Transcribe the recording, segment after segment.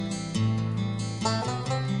Hi,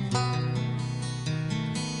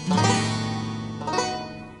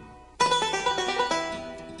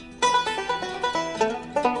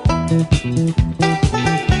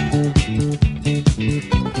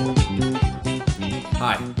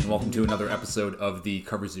 and welcome to another episode of the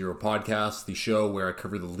Cover Zero podcast, the show where I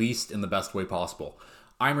cover the least in the best way possible.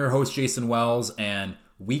 I'm your host, Jason Wells, and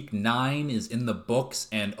Week 9 is in the books,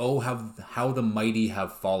 and oh, how the mighty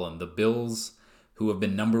have fallen. The Bills, who have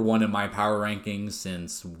been number one in my power rankings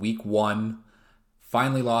since Week 1,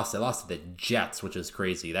 finally lost. They lost to the Jets, which is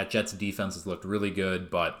crazy. That Jets defense has looked really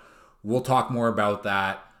good, but we'll talk more about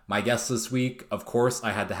that. My guest this week, of course,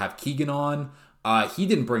 I had to have Keegan on. He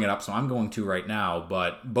didn't bring it up, so I'm going to right now.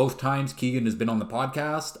 But both times Keegan has been on the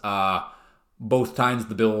podcast, both times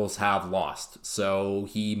the Bills have lost. So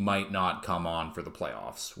he might not come on for the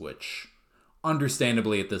playoffs, which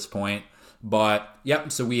understandably at this point. But,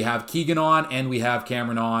 yep, so we have Keegan on and we have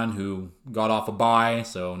Cameron on, who got off a bye.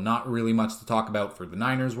 So not really much to talk about for the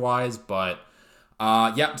Niners-wise. But,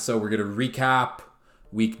 yep, so we're going to recap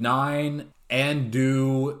Week 9 and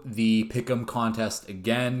do the Pick'em contest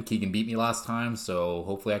again. Keegan beat me last time, so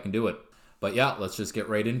hopefully I can do it. But yeah, let's just get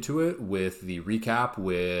right into it with the recap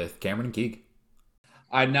with Cameron and Keeg.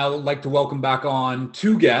 I'd now like to welcome back on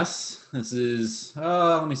two guests. This is,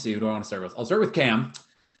 let me see, who do I want to start with? I'll start with Cam.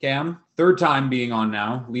 Cam, third time being on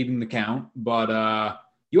now, leading the count. But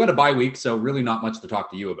you had a bye week, so really not much to talk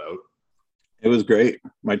to you about. It was great.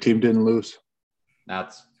 My team didn't lose.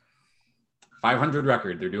 That's 500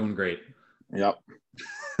 record. They're doing great. Yep.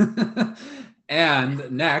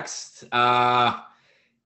 And next,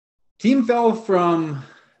 team fell from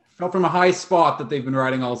a high spot that they've been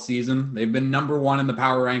riding all season. They've been number one in the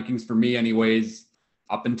power rankings for me anyways,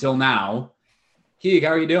 up until now. Keeg, how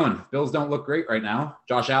are you doing? Bills don't look great right now.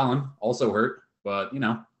 Josh Allen also hurt, but you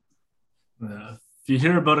know. If you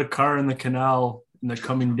hear about a car in the canal in the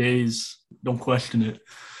coming days, don't question it.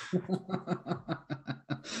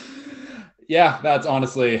 Yeah, that's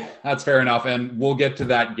fair enough. And we'll get to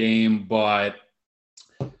that game, but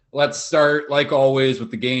let's start, like always,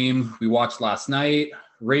 with the game we watched last night.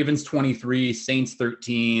 Ravens 23, Saints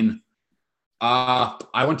 13.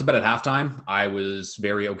 I went to bed at halftime. I was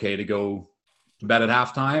very okay to go to bed at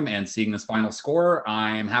halftime, and seeing this final score,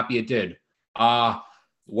 I'm happy it did.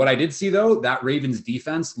 What I did see, though, that Ravens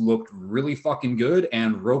defense looked really fucking good,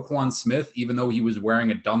 and Roquan Smith, even though he was wearing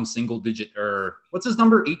a dumb single digit, or what's his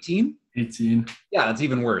number, 18? 18. Yeah, that's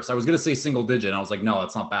even worse. I was going to say single digit, and I was like, no,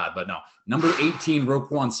 that's not bad, but no. Number 18,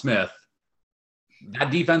 Roquan Smith. That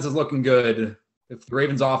defense is looking good. If the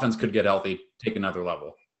Ravens offense could get healthy, take another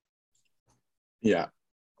level. Yeah.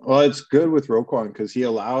 Well, it's good with Roquan because he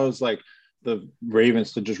allows the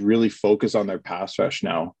Ravens to just really focus on their pass rush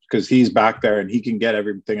now because he's back there and he can get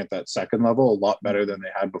everything at that second level a lot better than they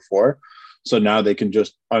had before. So now they can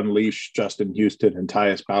just unleash Justin Houston and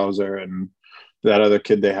Tyus Bowser and that other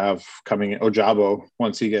kid they have coming in, Ojabo,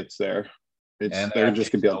 once he gets there. They're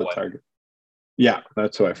just going to be able to target. Yeah,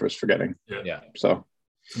 that's who I was forgetting. Yeah. So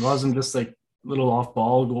it wasn't just little off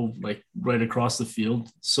ball, go right across the field.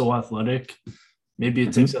 So athletic. Maybe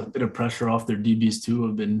it takes a bit of pressure off their DBs too,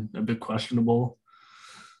 have been a bit questionable.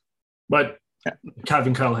 But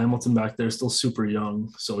having Kyle Hamilton back there is still super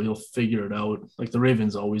young, so he'll figure it out like the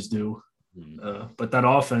Ravens always do. But that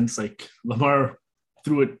offense, Lamar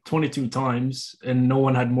threw it 22 times and no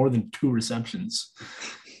one had more than 2 receptions.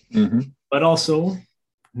 But also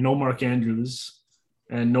no Mark Andrews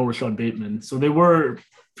and no Rashad Bateman. So they were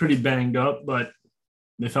pretty banged up, but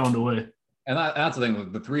they found a way. And that's the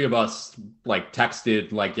thing. The three of us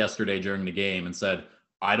texted yesterday during the game and said,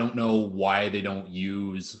 I don't know why they don't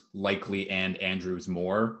use Likely and Andrews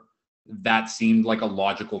more. That seemed like a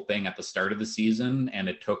logical thing at the start of the season, and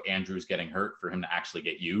it took Andrews getting hurt for him to actually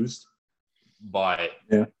get used. But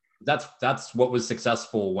yeah, that's what was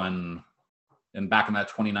successful back in that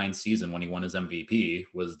 29 season when he won his MVP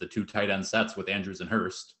was the 2 tight end sets with Andrews and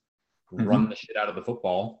Hurst, run the shit out of the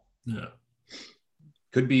football. Yeah.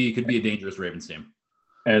 Could be a dangerous Ravens team.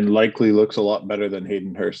 And Likely looks a lot better than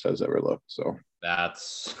Hayden Hurst has ever looked. So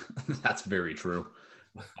that's very true.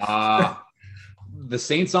 The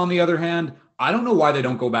Saints, on the other hand, I don't know why they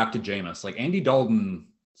don't go back to Jameis. Andy Dalton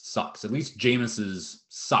sucks. At least Jameis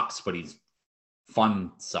sucks, but he's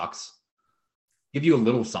fun sucks. Give you a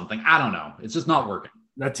little something. I don't know. It's just not working.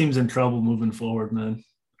 That team's in trouble moving forward, man.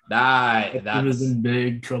 That team is in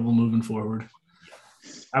big trouble moving forward.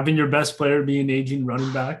 Having your best player be an aging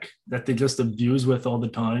running back that they just abuse with all the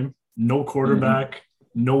time. No quarterback,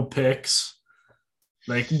 no picks,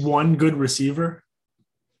 one good receiver.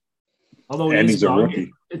 Although he's young, a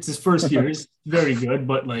rookie. It's his first year. He's very good,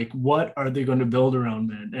 but what are they going to build around,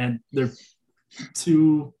 man? And they're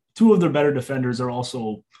two of their better defenders are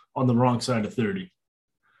also on the wrong side of 30.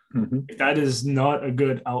 Mm-hmm. That is not a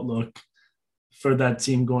good outlook for that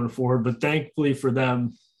team going forward. But thankfully for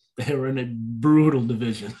them, they were in a brutal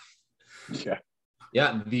division. Yeah.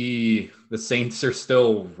 Yeah, the Saints are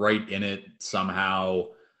still right in it somehow.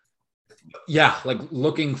 Yeah, like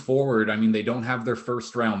looking forward, I mean, they don't have their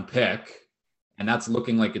first round pick, and that's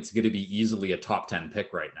looking like it's going to be easily a top 10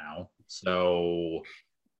 pick right now. So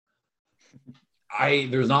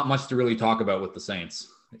there's not much to really talk about with the Saints.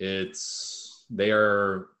 They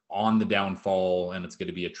are on the downfall, and it's going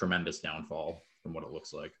to be a tremendous downfall from what it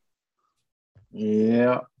looks like.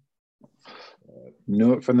 Yeah.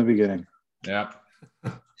 Knew it from the beginning. Yeah.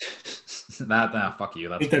 Fuck you.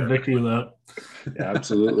 That's Take that victory lap. Yeah,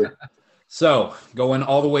 absolutely. So going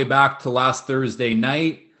all the way back to last Thursday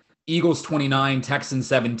night, Eagles 29, Texans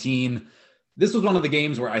 17. This was one of the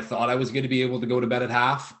games where I thought I was going to be able to go to bed at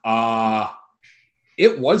half.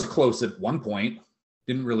 It was close at one point.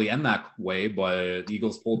 Didn't really end that way, but the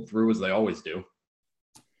Eagles pulled through as they always do.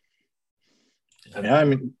 Yeah, I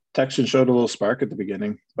mean, Texans showed a little spark at the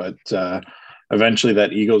beginning, but eventually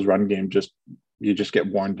that Eagles run game you just get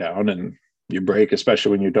worn down and you break,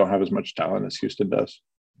 especially when you don't have as much talent as Houston does.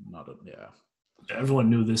 Everyone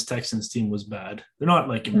knew this Texans team was bad. They're not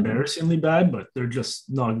like embarrassingly bad, but they're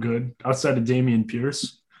just not good. Outside of Dameon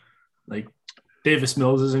Pierce, like Davis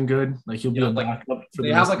Mills isn't good. Like he'll be a backup for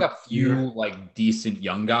they have like a few like decent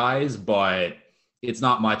young guys, but it's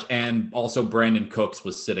not much. And also Brandon Cooks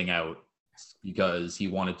was sitting out because he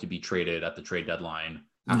wanted to be traded at the trade deadline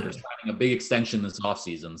after signing a big extension this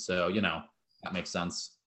offseason. So, that makes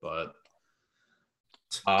sense. But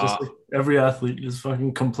just like every athlete just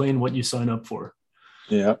fucking complain what you sign up for.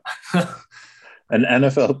 Yeah. An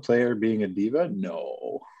NFL player being a diva?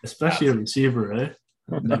 No. Especially a receiver, right?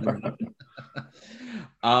 Never happened.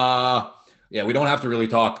 Yeah, we don't have to really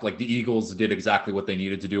talk. Like the Eagles did exactly what they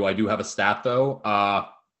needed to do. I do have a stat though.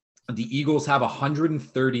 The Eagles have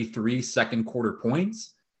 133 second quarter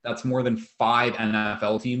points. That's more than 5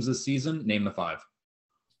 NFL teams this season. Name the 5.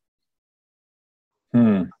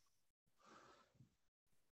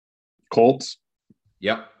 Colts.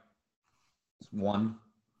 Yep. 1.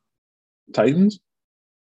 Titans.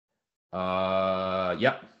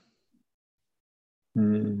 Yep.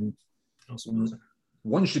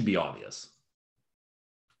 One should be obvious.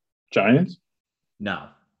 Giants. No,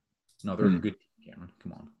 they're a good team, Cameron.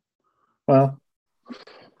 Come on. Well.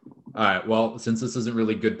 All right. Well, since this isn't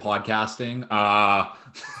really good podcasting,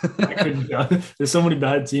 there's so many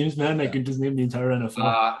bad teams, man. I could just name the entire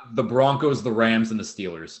NFL. The Broncos, the Rams, and the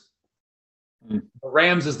Steelers. The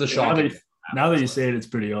Rams is the shocking. Now that you say it, it's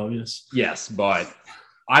pretty obvious. Yes, but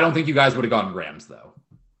I don't think you guys would have gotten Rams though.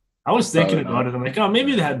 I was thinking about it. I'm like,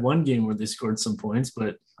 maybe they had one game where they scored some points,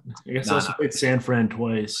 but I guess also played San Fran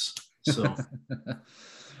twice. So,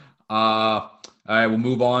 all right, we'll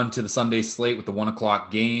move on to the Sunday slate with the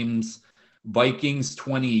 1:00 games. Vikings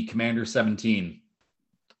 20, Commander 17.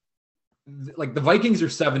 Like the Vikings are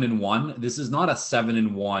 7-1. This is not a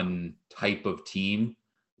 7-1 type of team.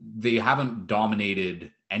 They haven't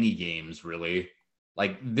dominated any games really.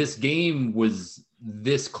 Like this game was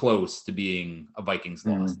this close to being a Vikings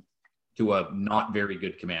loss to a not very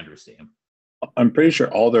good Commanders team. I'm pretty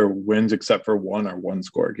sure all their wins except for one are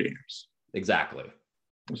one-score games. Exactly.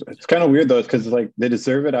 It's kind of weird though, because like they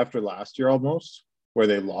deserve it after last year almost, where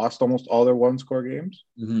they lost almost all their one-score games.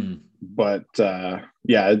 But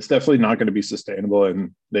it's definitely not going to be sustainable,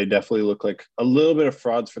 and they definitely look like a little bit of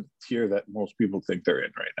frauds for the tier that most people think they're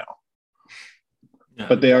in right now. Yeah.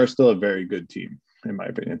 But they are still a very good team, in my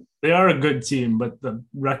opinion. They are a good team, but the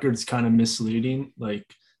record's kind of misleading. Like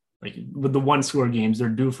with the one-score games, they're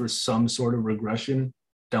due for some sort of regression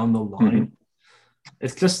down the line.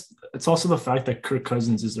 It's also the fact that Kirk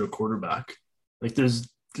Cousins is their quarterback. Like there's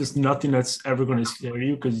just nothing that's ever going to scare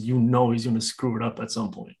you because he's going to screw it up at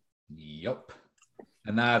some point. Yep.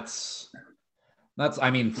 And that's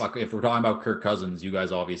I mean, fuck, if we're talking about Kirk Cousins, you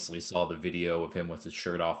guys obviously saw the video of him with his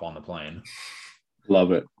shirt off on the plane.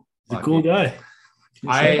 Love it. He's a cool guy.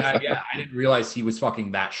 I didn't realize he was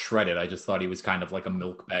fucking that shredded. I just thought he was kind of like a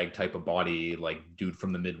milk bag type of body, like dude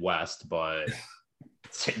from the Midwest, but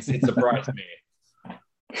it surprised me.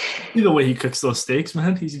 See the way he cooks those steaks,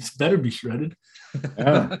 man. He's better be shredded.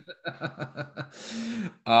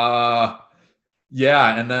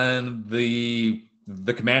 Yeah. And then the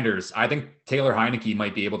Commanders. I think Taylor Heineke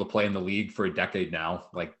might be able to play in the league for a decade now.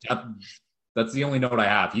 Like that's the only note I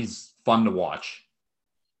have. He's fun to watch.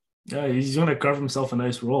 Yeah, he's going to carve himself a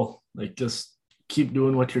nice role. Like, just keep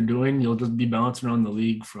doing what you're doing. You'll just be bouncing around the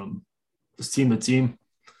league from just team to team.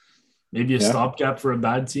 Maybe a stopgap for a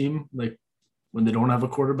bad team, like when they don't have a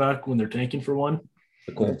quarterback, when they're tanking for one.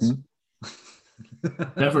 The Colts.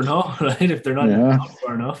 Never know, right? If they're not out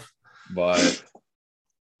far enough. But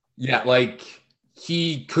yeah, like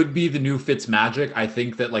he could be the new Fitzmagic. I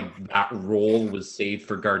think that like that role was saved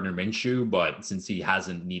for Gardner Minshew, but since he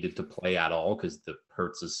hasn't needed to play at all because the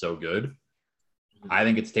Hurts is so good, I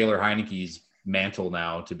think it's Taylor Heineke's mantle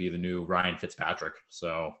now to be the new Ryan Fitzpatrick.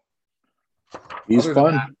 So he's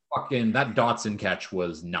fun. That Dotson catch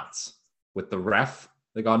was nuts with the ref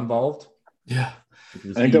that got involved. Yeah.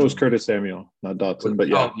 I think that was Curtis Samuel, not Dotson, but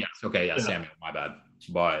yeah. Oh, yes. Okay. Yeah. Samuel, my bad.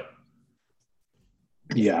 But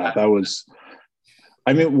yeah, that was,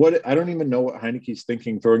 I mean, I don't even know what Heineke's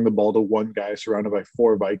thinking, throwing the ball to one guy surrounded by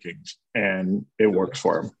 4 Vikings, and it works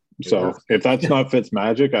for him. So if that's not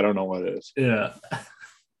Fitzmagic, I don't know what it is. Yeah.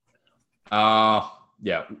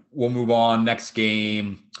 Yeah, we'll move on. Next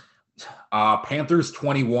game. Panthers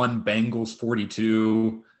 21, Bengals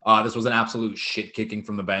 42. This was an absolute shit kicking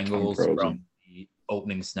from the Bengals from the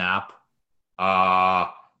opening snap.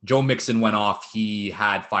 Joe Mixon went off. He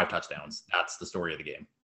had 5 touchdowns. That's the story of the game.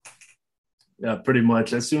 Yeah, pretty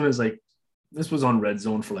much. As soon as this was on red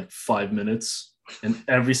zone for 5 minutes, and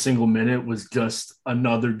every single minute was just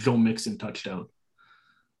another Joe Mixon touchdown.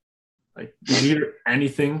 Did you hear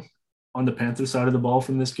anything on the Panthers side of the ball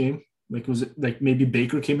from this game? Was it maybe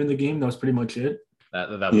Baker came in the game? That was pretty much it. That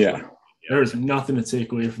was There was nothing to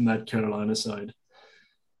take away from that Carolina side.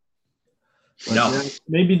 But no.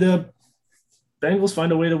 Maybe the Bengals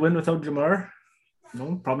find a way to win without Jamar.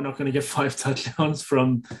 Probably not going to get 5 touchdowns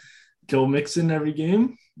from Joe Mixon every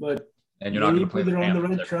game, but and you're not going to play. They're on the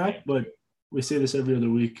right track, but we say this every other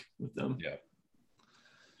week with them. Yeah,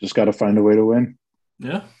 just got to find a way to win.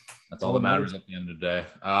 Yeah, that's all that matters at the end of the day.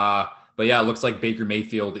 But yeah, it looks like Baker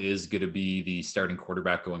Mayfield is going to be the starting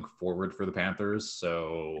quarterback going forward for the Panthers.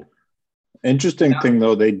 So interesting thing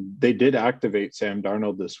though, they did activate Sam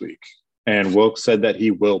Darnold this week, and Wilkes said that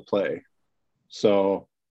he will play. So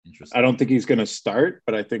I don't think he's going to start,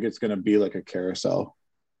 but I think it's going to be like a carousel.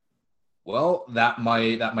 Well, that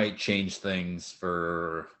might change things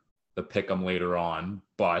for the pick'em later on,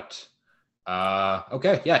 but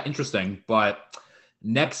okay, yeah, interesting. But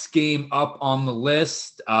next game up on the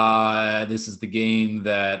list, this is the game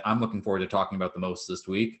that I'm looking forward to talking about the most this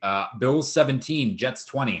week. Bills 17, Jets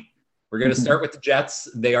 20. We're going to start with the Jets.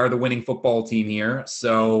 They are the winning football team here.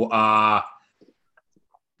 So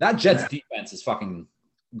that Jets defense is fucking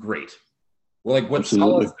great. Well, what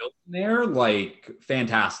Salah's built in there,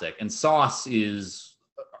 fantastic. And Sauce is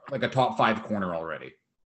like a top 5 corner already.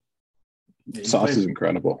 Sauce is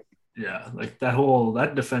incredible. Yeah,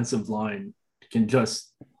 that defensive line can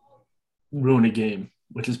just ruin a game,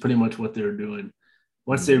 which is pretty much what they were doing.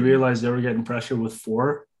 Once they realized they were getting pressure with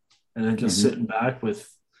 4 and then just sitting back with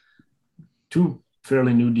 2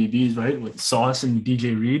 fairly new DBs, right? With Sauce and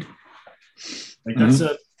DJ Reed.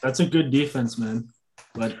 That's a good defense, man.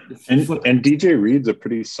 But and DJ Reed's a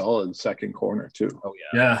pretty solid second corner too. Oh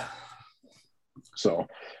yeah. So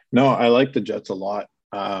no, I like the Jets a lot.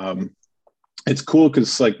 It's cool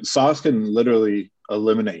because Sauce can literally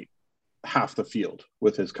eliminate half the field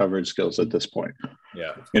with his coverage skills at this point.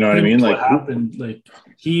 Yeah, you know what I mean. What happened?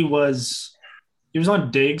 He was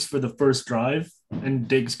on Diggs for the first drive, and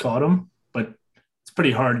Diggs caught him. But it's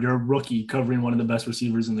pretty hard. You're a rookie covering one of the best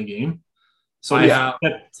receivers in the game. So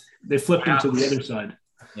they flipped him to the other side.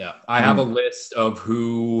 Yeah, I have a list of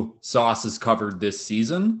who Sauce has covered this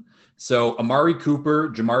season. So Amari Cooper,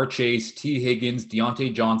 Jamar Chase, T. Higgins,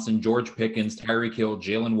 Deontay Johnson, George Pickens, Tyreek Hill,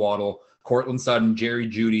 Jalen Waddle, Cortland Sutton, Jerry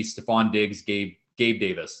Jeudy, Stephon Diggs, Gabe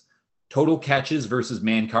Davis. Total catches versus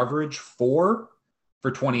man coverage, 4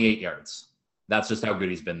 for 28 yards. That's just how good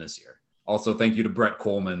he's been this year. Also, thank you to Brett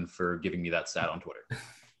Coleman for giving me that stat on Twitter.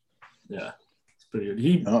 Yeah, it's pretty good.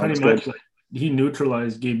 He pretty much he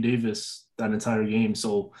neutralized Gabe Davis that entire game.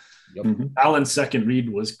 So Allen's second read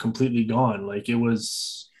was completely gone.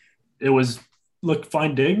 It was look,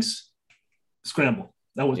 find Diggs, scramble.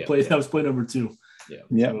 That was play. That was play number 2.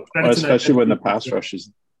 Yeah. So, especially when the pass rush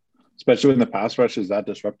is that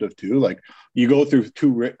disruptive too. You go through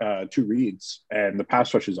two reads and the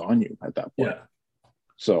pass rush is on you at that point. Yeah.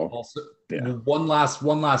 So also, one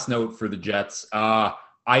last note for the Jets.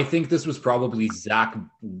 I think this was probably Zach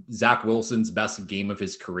Wilson's best game of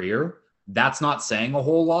his career. That's not saying a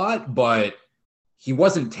whole lot, but he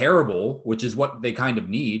wasn't terrible, which is what they kind of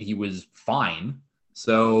need. He was fine.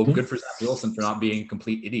 So good for Zach Wilson for not being a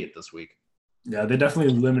complete idiot this week. Yeah, they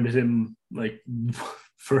definitely limited him,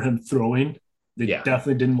 for him throwing. They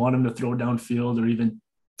definitely didn't want him to throw downfield or even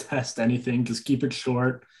test anything. Just keep it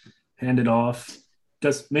short, hand it off.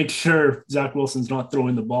 Just make sure Zach Wilson's not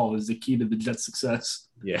throwing the ball is the key to the Jets' success.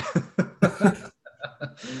 Yeah.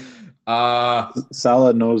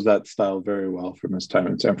 Salah knows that style very well from his time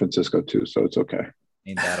in San Francisco too, so it's okay.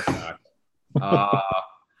 Ain't that a fact?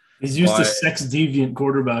 He's used to But- sex deviant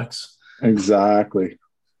quarterbacks. Exactly.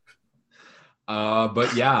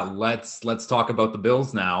 But yeah, let's talk about the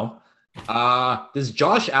Bills now. Does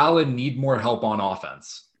Josh Allen need more help on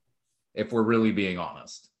offense? If we're really being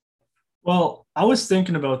honest. Well, I was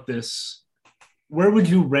thinking about this. Where would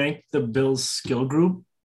you rank the Bills skill group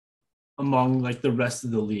among like the rest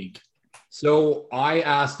of the league? So I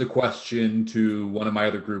asked a question to one of my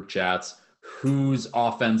other group chats, whose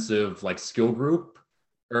offensive like skill group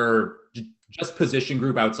or just position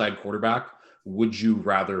group outside quarterback would you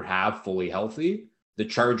rather have fully healthy, the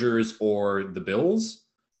Chargers or the Bills?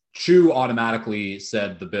 Chu automatically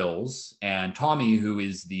said the Bills, and Tommy, who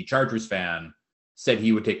is the Chargers fan, said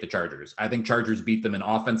he would take the Chargers. I think Chargers beat them in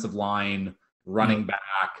offensive line, running back.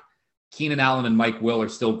 Keenan Allen and Mike Will are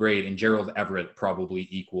still great, and Gerald Everett probably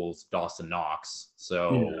equals Dawson Knox.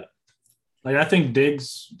 So, like I think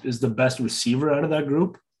Diggs is the best receiver out of that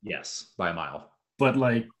group, yes, by a mile. but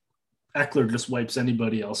like Eckler just wipes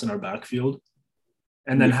anybody else in our backfield.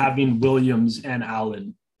 And then having Williams and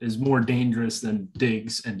Allen is more dangerous than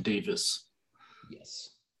Diggs and Davis.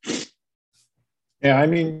 Yes. Yeah, I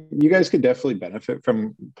mean, you guys could definitely benefit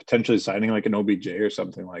from potentially signing like an OBJ or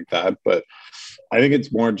something like that, but I think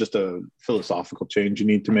it's more just a philosophical change you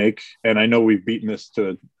need to make. And I know we've beaten this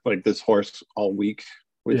to like this horse all week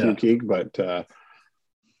with you, Keeg, but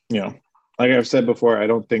you know, like I've said before, I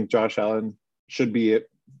don't think Josh Allen should be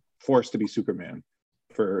forced to be Superman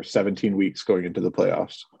for 17 weeks going into the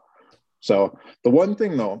playoffs. So the one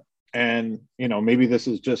thing though, and you know, maybe this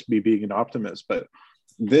is just me being an optimist, but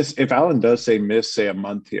this, if Allen does miss a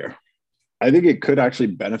month here, I think it could actually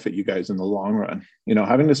benefit you guys in the long run. You know,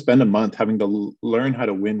 having to spend a month having to learn how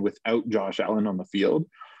to win without Josh Allen on the field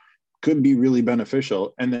could be really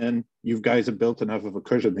beneficial. And then you guys have built enough of a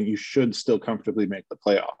cushion that you should still comfortably make the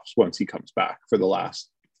playoffs once he comes back for the last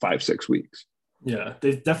 5-6 weeks. Yeah,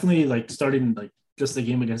 they've definitely like starting like just the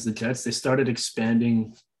game against the Jets. They started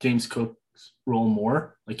expanding James Cook's role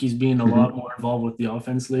more. Like he's being a lot more involved with the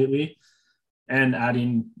offense lately, and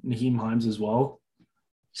adding Naheem Hines as well.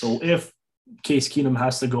 So if Case Keenum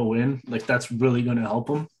has to go in, like that's really going to help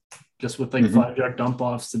him, just with like 5-yard dump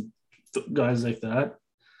offs to guys like that.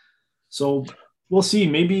 So we'll see.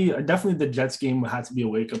 Maybe definitely the Jets game had to be a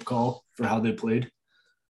wake up call for how they played,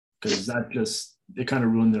 because it kind of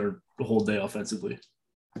ruined their whole day offensively.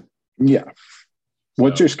 Yeah.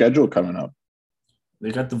 What's your schedule coming up? They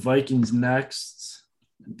got the Vikings next,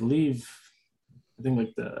 I believe. I think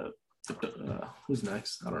like who's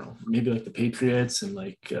next? I don't know. Maybe like the Patriots and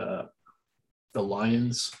like the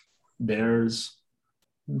Lions, Bears.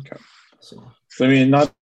 Okay. So I mean,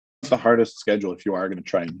 not the hardest schedule if you are going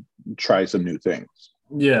to try some new things.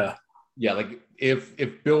 Yeah. Yeah, like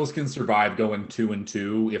if Bills can survive going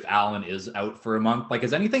 2-2, if Allen is out for a month, like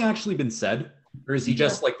has anything actually been said? Or is he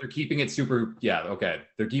just like they're keeping it super? Yeah, okay.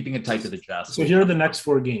 They're keeping it tight to the chest. So here are the next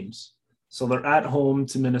 4 games. So they're at home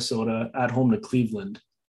to Minnesota, at home to Cleveland.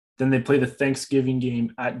 Then they play the Thanksgiving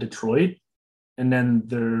game at Detroit, and then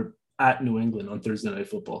they're at New England on Thursday Night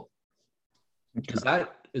Football. Okay.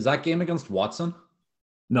 Is that game against Watson?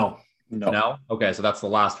 No. Okay, so that's the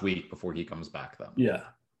last week before he comes back then. Yeah.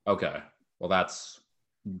 Okay. Well, that's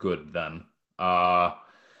good then. That's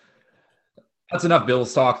enough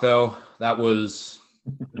Bills talk, though. That was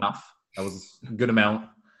enough. That was a good amount.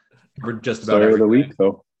 We're just about every week,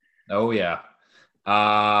 though. Oh yeah.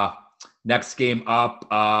 Next game up.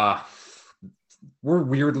 We're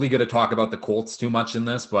weirdly going to talk about the Colts too much in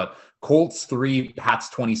this, but Colts 3, Pats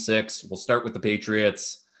 26. We'll start with the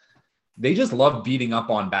Patriots. They just love beating up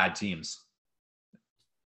on bad teams.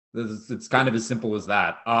 It's kind of as simple as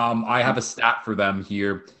that. I have a stat for them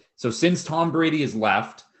here. So since Tom Brady has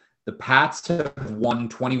left, the Pats have won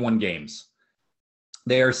 21 games.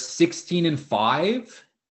 They are 16-5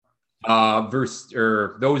 versus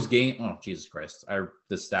those games. Oh, Jesus Christ.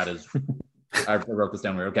 This stat is, I wrote this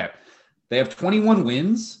down weird. Okay. They have 21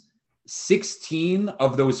 wins. 16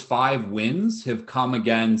 of those 5 wins have come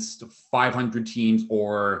against 500 teams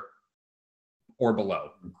or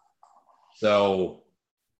below. So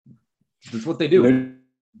that's what they do.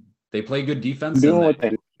 They play good defense.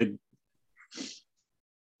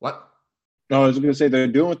 What? No, I was going to say they're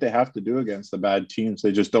doing what they have to do against the bad teams.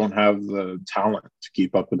 They just don't have the talent to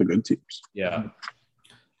keep up with the good teams. Yeah.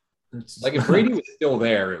 Like if Brady was still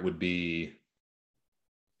there, they'd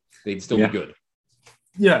still be good.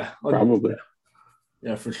 Yeah. Probably.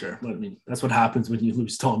 Yeah, for sure. But I mean, that's what happens when you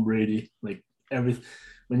lose Tom Brady. Like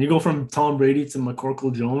when you go from Tom Brady to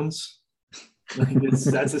McCorkle Jones,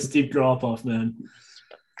 That's a steep drop off, man.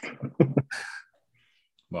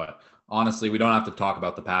 But honestly, we don't have to talk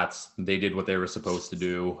about the Pats. They did what they were supposed to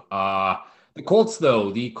do. The Colts,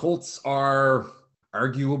 though, the Colts are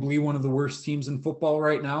arguably one of the worst teams in football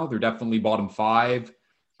right now. They're definitely bottom five.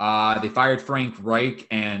 They fired Frank Reich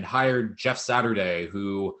and hired Jeff Saturday,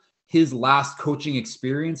 who his last coaching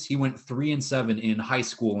experience, he went 3-7 in high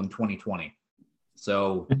school in 2020.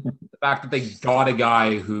 So the fact that they got a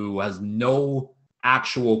guy who has no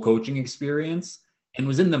actual coaching experience and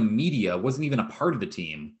was in the media, wasn't even a part of the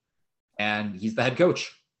team, and he's the head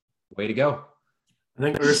coach. Way to go. I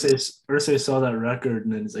think Irsay saw that record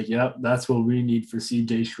and then he's like, yep, that's what we need for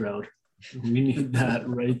CJ Stroud. We need that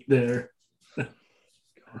right there.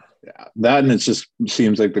 Yeah, that and it just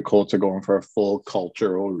seems like the Colts are going for a full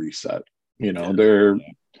cultural reset.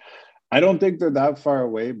 I don't think they're that far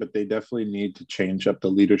away, but they definitely need to change up the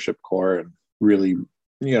leadership core and really,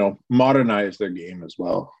 modernize their game as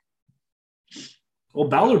well. Well,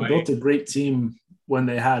 Ballard built a great team when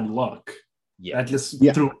they had luck. Yeah. That just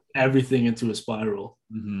threw everything into a spiral.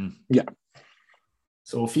 Mm-hmm. Yeah.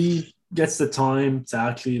 So if he gets the time to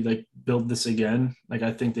actually build this again,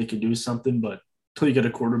 I think they could do something, but until you get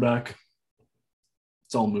a quarterback,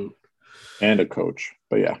 it's all moot. And a coach,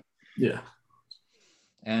 but yeah. Yeah.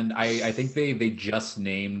 And I think they just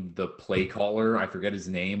named the play caller. I forget his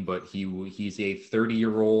name, but he's a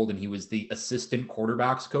 30-year-old and he was the assistant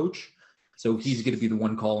quarterbacks coach. So he's going to be the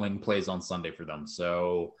one calling plays on Sunday for them.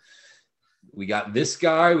 So we got this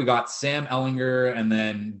guy, we got Sam Ellinger, and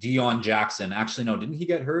then Deion Jackson. Actually, no, didn't he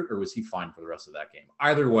get hurt or was he fine for the rest of that game?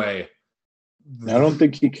 Either way. I don't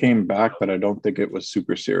think he came back, but I don't think it was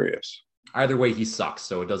super serious. Either way, he sucks,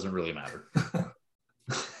 so it doesn't really matter.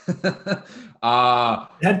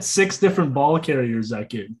 Had 6 different ball carriers that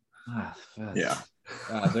game.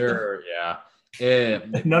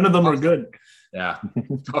 None of them are good. Yeah.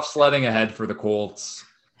 Tough sledding ahead for the Colts.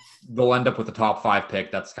 They'll end up with a top 5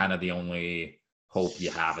 pick. That's kind of the only hope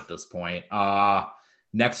you have at this point.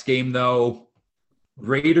 Next game, though,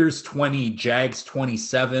 Raiders 20, Jags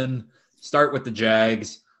 27. Start with the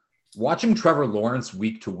Jags. Watching Trevor Lawrence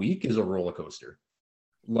week to week is a roller coaster.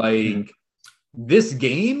 This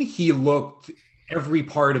game, he looked every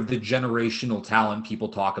part of the generational talent people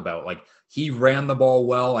talk about. He ran the ball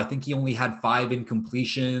well. I think he only had 5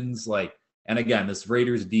 incompletions. And again, this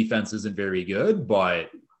Raiders defense isn't very good,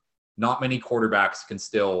 but not many quarterbacks can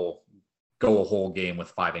still go a whole game with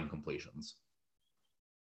 5 incompletions.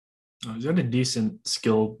 He's got a decent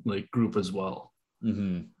skill group as well.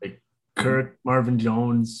 Mm-hmm. Kirk, Marvin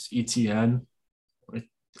Jones, ETN,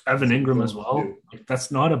 Evan Ingram as well.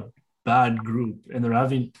 That's not a bad group, and they're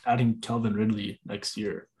adding Calvin Ridley next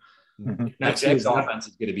year. Mm-hmm. Next year's offense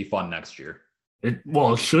is going to be fun next year. It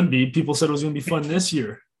should be. People said it was going to be fun this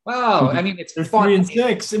year. Wow, I mean, it's they're fun.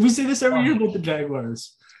 3-6. We say this every year about the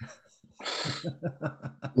Jaguars.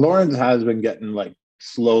 Lawrence has been getting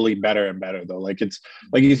slowly better and better though. It's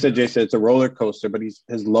like you said, Jason, it's a roller coaster, but his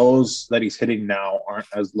lows that he's hitting now aren't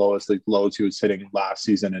as low as the lows he was hitting last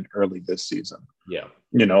season and early this season. Yeah.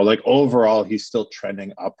 Overall, he's still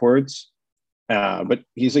trending upwards. But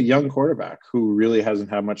he's a young quarterback who really hasn't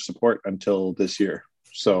had much support until this year.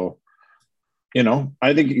 So,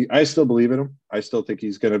 I still believe in him. I still think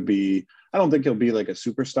he's going to be, I don't think he'll be a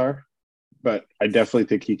superstar, but I definitely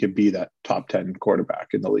think he could be that top 10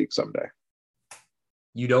 quarterback in the league someday.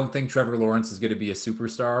 You don't think Trevor Lawrence is going to be a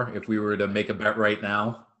superstar if we were to make a bet right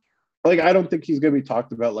now? I don't think he's going to be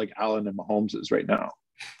talked about like Allen and Mahomes is right now.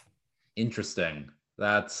 Interesting.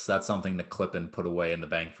 That's something to clip and put away in the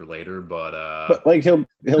bank for later. But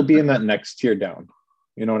he'll be in that next tier down.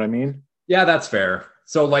 You know what I mean? Yeah, that's fair.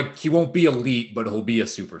 So he won't be elite, but he'll be a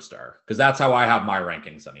superstar because that's how I have my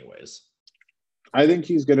rankings anyways. I think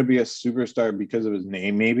he's going to be a superstar because of his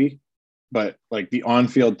name, maybe. But the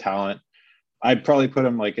on-field talent, I'd probably put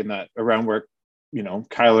him in that around where,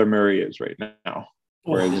 Kyler Murray is right now.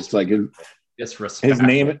 Where it's his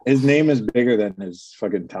name is bigger than his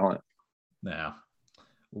fucking talent. Yeah.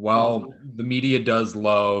 Well, the media does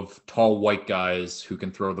love tall white guys who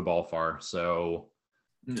can throw the ball far. So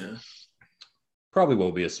yeah, probably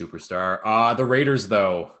will be a superstar. The Raiders,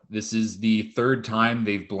 though, this is the third time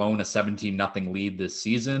they've blown a 17-0 lead this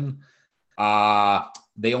season.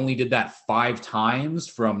 They only did that 5 times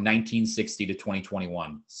from 1960 to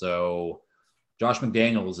 2021. So Josh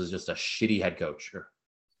McDaniels is just a shitty head coach.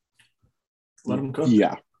 Let him cook.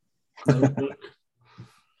 Yeah.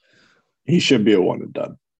 He should be a one and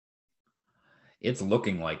done. It's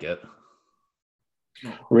looking like it.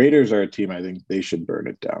 Raiders are a team I think they should burn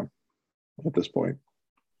it down at this point.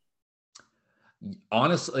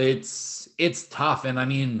 Honestly, it's tough. And I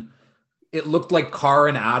mean, it looked like Carr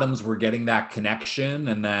and Adams were getting that connection,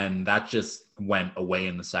 and then that just went away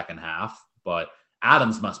in the second half. But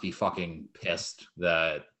Adams must be fucking pissed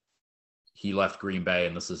that he left Green Bay,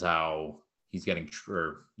 and this is how he's getting,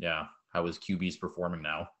 how his QB's performing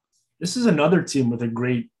now. This is another team with a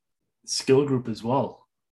great skill group as well.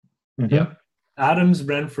 Mm-hmm. Yeah. Adams,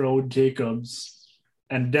 Renfro, Jacobs,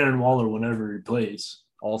 and Darren Waller whenever he plays.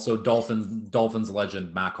 Also, Dolphins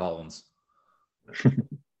legend Mac Hollins.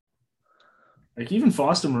 Like even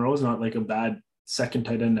Foster Moreau's not like a bad second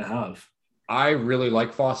tight end to have. I really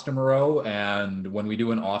like Foster Moreau, and when we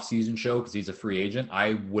do an off-season show, because he's a free agent,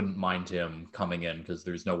 I wouldn't mind him coming in because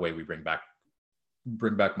there's no way we bring back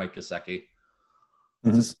Mike Gesicki.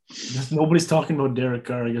 Nobody's talking about Derek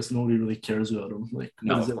Carr. I guess nobody really cares about him. Like,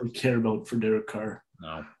 No, what does everyone care about for Derek Carr?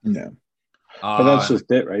 No. Yeah. But that's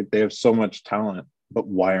just it, right? They have so much talent, but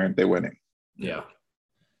why aren't they winning? Yeah.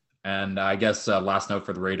 And I guess last note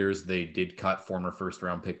for the Raiders, they did cut former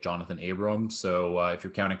first-round pick Jonathan Abram. So if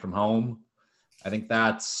you're counting from home, I think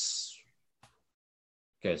that's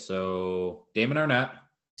okay. So Damon Arnett,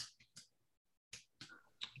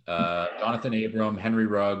 Jonathan Abram, Henry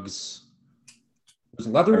Ruggs. Was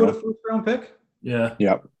Leatherwood a first-round pick? Yeah.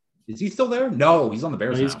 Yep. Is he still there? No, he's on the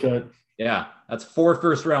Bears He's now. cut. Yeah, that's 4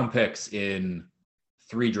 first-round picks in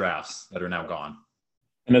 3 drafts that are now gone.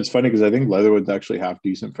 And it's funny because I think Leatherwood's actually half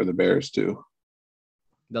decent for the Bears too.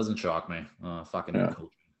 Doesn't shock me. Fucking coaching.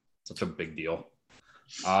 Such a big deal.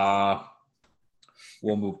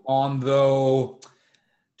 We'll move on though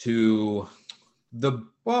to the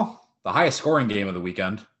highest scoring game of the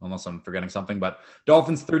weekend, unless I'm forgetting something. But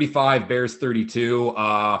Dolphins 35, Bears 32.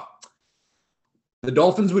 The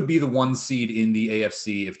Dolphins would be the 1 seed in the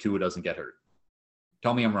AFC if Tua doesn't get hurt.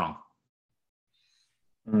 Tell me I'm wrong.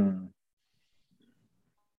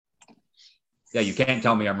 Yeah, you can't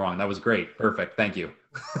tell me I'm wrong. That was great. Perfect. Thank you.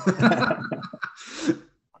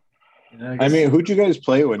 I mean, who'd you guys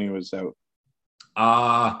play when he was out?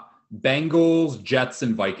 Bengals, Jets,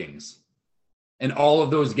 and Vikings. And all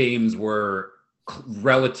of those games were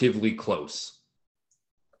relatively close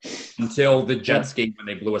until the Jets game when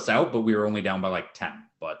they blew us out, but we were only down by like 10,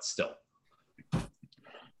 but still. I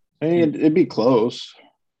mean, it'd be close,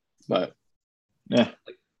 but yeah.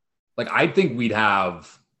 Like I think we'd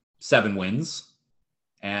have 7 wins,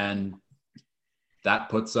 and that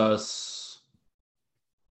puts us.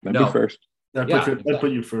 That'd be first. That'd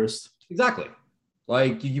put you first. Exactly.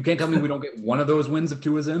 Like you can't tell me we don't get one of those wins if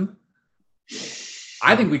Tua's in.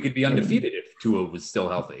 I think we could be undefeated if Tua was still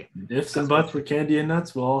healthy. Ifs and buts for candy and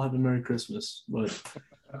nuts. We'll all have a Merry Christmas. But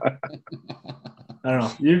I don't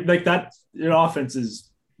know. You like that. Your offense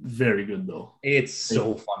is very good though. It's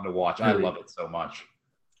so fun to watch. I love it so much.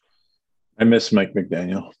 I miss Mike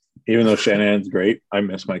McDaniel. Even though Shanahan's great, I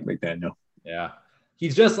miss Mike McDaniel. Yeah.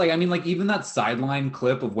 He's just like, I mean, like even that sideline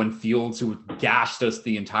clip of when Fields, who gashed us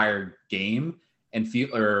the entire game, and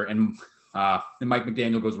Mike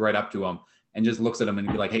McDaniel goes right up to him and just looks at him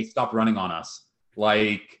and be like, hey, stop running on us.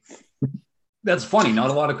 Like, that's funny. Not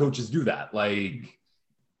a lot of coaches do that. Like,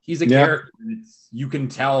 he's a character. You can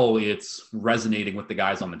tell it's resonating with the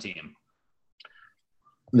guys on the team.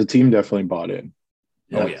 The team definitely bought in.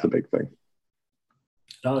 That's the big thing.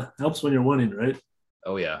 Helps when you're winning, right?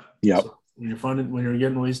 Oh, yeah. Yep. So when you're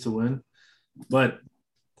getting ways to win. But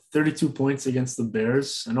 32 points against the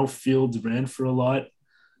Bears. I know Fields ran for a lot,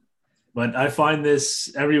 but I find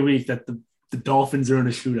this every week that the Dolphins are in a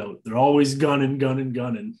shootout. They're always gunning.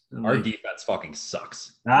 Our defense fucking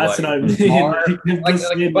sucks. That's what I mean.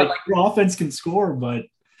 Your offense can score, but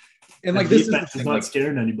this defense is not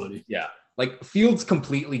scaring anybody. Yeah. Like Fields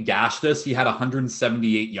completely gashed us. He had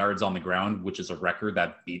 178 yards on the ground, which is a record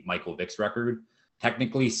that beat Michael Vick's record.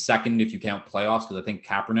 Technically second if you count playoffs, because I think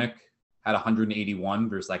Kaepernick had 181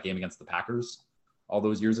 versus that game against the Packers all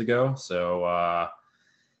those years ago. So,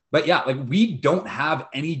 but yeah, like we don't have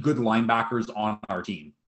any good linebackers on our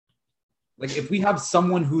team. Like if we have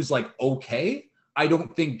someone who's like okay, I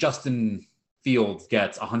don't think Justin Fields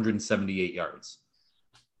gets 178 yards.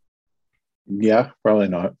 Yeah, probably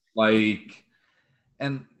not. Like,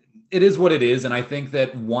 and it is what it is. And I think that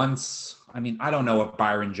I don't know if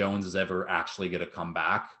Byron Jones is ever actually going to come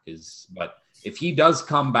back, but if he does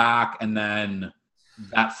come back and then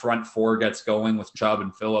that front 4 gets going with Chubb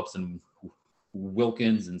and Phillips and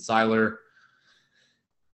Wilkins and Seiler,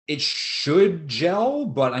 it should gel.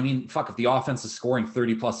 But I mean, if the offense is scoring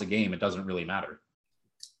 30 plus a game, it doesn't really matter.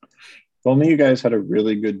 If only you guys had a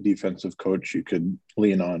really good defensive coach you could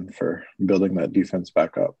lean on for building that defense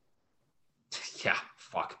back up. Yeah,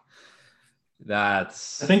 fuck. I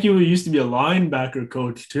think he used to be a linebacker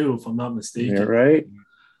coach too, if I'm not mistaken. You're right.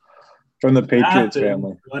 from the Patriots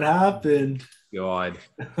family. What happened? God,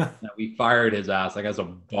 we fired his ass. That guy's a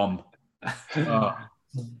bum.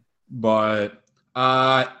 But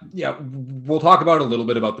yeah, we'll talk about a little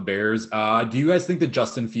bit about the Bears. Do you guys think that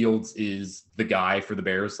Justin Fields is the guy for the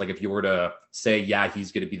Bears? Like, if you were to say, yeah,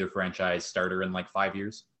 he's going to be their franchise starter in like 5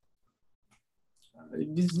 years?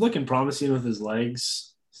 He's looking promising with his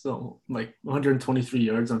legs. Still, like 123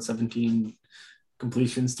 yards on 17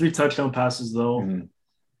 completions, 3 touchdown passes though. Mhm.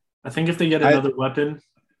 I think if they get another weapon,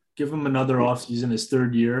 give him another offseason, his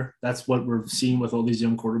 3rd year. That's what we're seeing with all these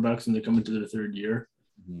young quarterbacks when they come into their 3rd year.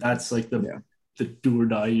 That's like the do or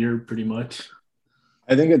die year, pretty much.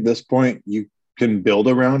 I think at this point you can build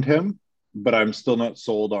around him, but I'm still not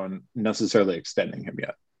sold on necessarily extending him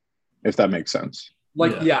yet, if that makes sense.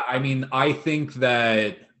 I mean, I think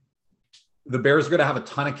that the Bears are going to have a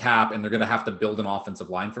ton of cap and they're going to have to build an offensive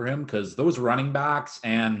line for him because those running backs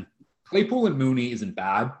and Claypool and Mooney isn't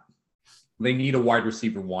bad. They need a wide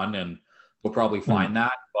receiver 1 and we'll probably find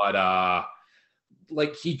that. But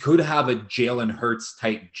like he could have a Jalen Hurts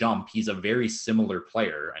type jump. He's a very similar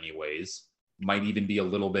player anyways. Might even be a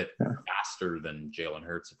little bit faster than Jalen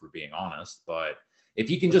Hurts if we're being honest. But if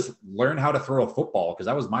he can just learn how to throw a football, because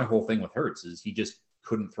that was my whole thing with Hurts is he just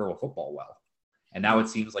couldn't throw a football well. And now it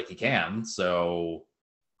seems like he can. So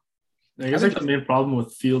I guess like the main problem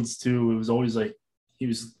with Fields too, it was always like he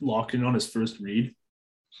was locked in on his first read.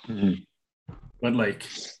 Mm-hmm. But like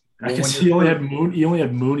I guess he only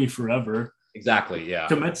had Mooney forever. Exactly, yeah.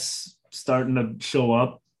 Komet's starting to show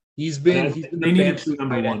up. He's been they need a true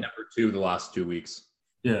number 1. Number 2 the last 2 weeks.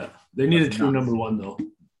 Yeah. They need a true number 1 though.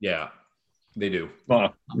 Yeah. They do.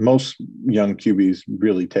 Well, most young QBs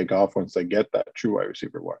really take off once they get that true wide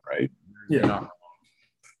receiver 1, right? Yeah.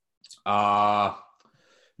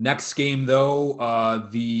 Next game, though,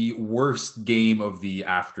 the worst game of the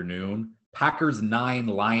afternoon. Packers 9,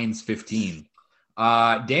 Lions 15.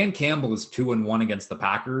 Dan Campbell is 2-1 against the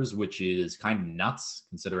Packers, which is kind of nuts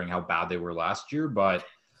considering how bad they were last year. But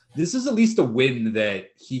this is at least a win that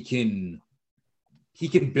he can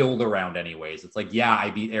build around anyways. It's like, yeah, I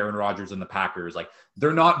beat Aaron Rodgers and the Packers. Like,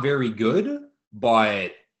 they're not very good,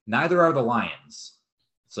 but neither are the Lions.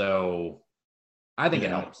 So I think it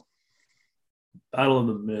helps. Battle of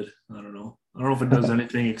the mid. I don't know if it does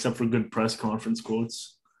anything except for good press conference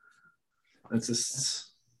quotes. That's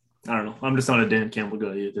just, I don't know. I'm just not a Dan Campbell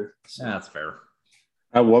guy either. So. Yeah, that's fair.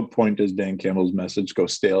 At what point does Dan Campbell's message go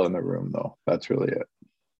stale in the room, though? That's really it.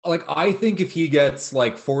 Like, I think if he gets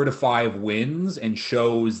like 4 to 5 wins and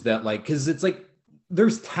shows that, like, because it's like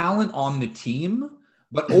there's talent on the team,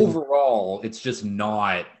 but overall it's just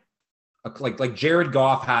not like Jared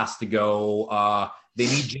Goff has to go. They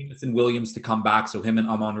need Jameson Williams to come back so him and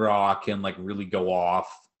Amon-Ra can like really go off.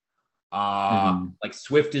 Like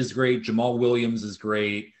Swift is great. Jamal Williams is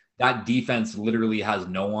great. That defense literally has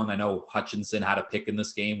no one. I know Hutchinson had a pick in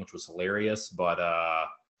this game, which was hilarious, but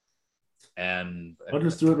and I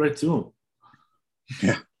just threw it right to him.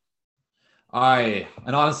 Yeah.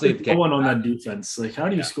 And honestly, no one on that defense. Like, how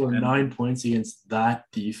do you score 9 points against that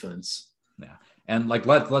defense? Yeah. And like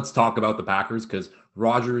let's talk about the Packers because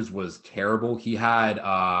Rodgers was terrible. He had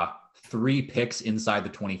 3 picks inside the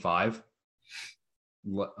 25.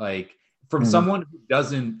 Like from someone who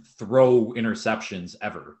doesn't throw interceptions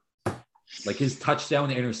ever. Like his touchdown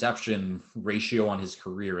to interception ratio on his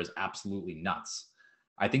career is absolutely nuts.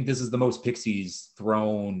 I think this is the most picks he's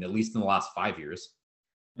thrown, at least in the last 5 years.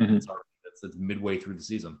 It's midway through the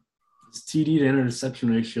season. His TD to interception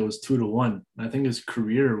ratio is 2-1. I think his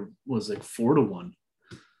career was like 4-1.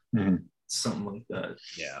 Something like that.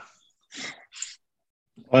 Yeah.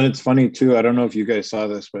 And it's funny too. I don't know if you guys saw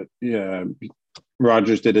this, but yeah,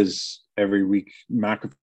 Rodgers did his every week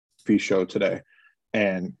McAfee show today,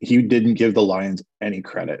 and he didn't give the Lions any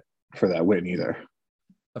credit for that win either.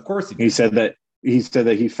 Of course he did. He said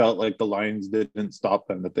that he felt like the Lions didn't stop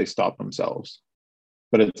them, that they stopped themselves.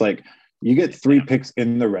 But it's like you get 3 picks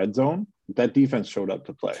in the red zone. That defense showed up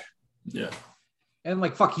to play. Yeah. And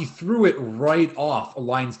like, fuck, he threw it right off a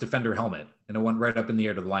Lions defender helmet and it went right up in the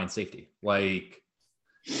air to the Lions safety. Like,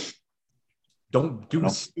 don't do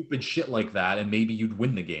stupid shit like that and maybe you'd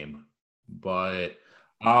win the game. But,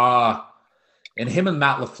 and him and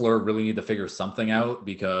Matt LaFleur really need to figure something out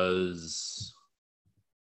because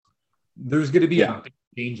there's going to be a big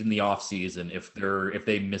change in the offseason if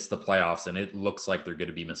they miss the playoffs, and it looks like they're going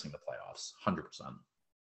to be missing the playoffs 100%.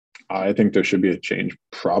 I think there should be a change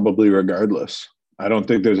probably regardless. I don't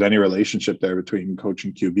think there's any relationship there between coach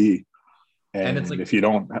and QB. And it's like, if you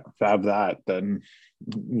don't have that, then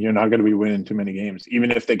you're not going to be winning too many games.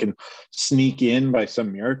 Even if they can sneak in by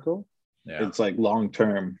some miracle, it's like long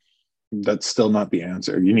term. that's still not the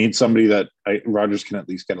answer. You need somebody that Rodgers can at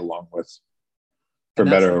least get along with, for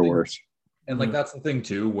And that's better the or thing- worse. And like that's the thing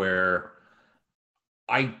too, where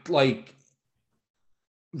I like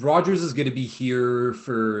Rodgers is going to be here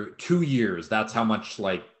for 2 years. That's how much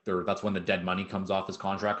that's when the dead money comes off his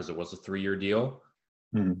contract, because it was a 3-year deal.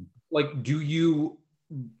 Mhm. Like, do you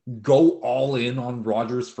go all in on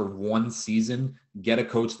Rodgers for one season, get a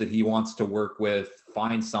coach that he wants to work with,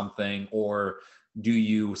 find something, or do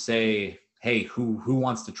you say, hey, who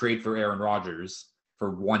wants to trade for Aaron Rodgers for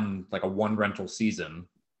a one rental season?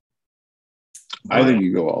 I think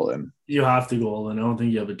you go all in. You have to go all in. I don't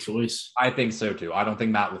think you have a choice. I think so too. I don't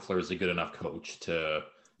think Matt LaFleur is a good enough coach to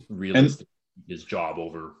realistically keep his job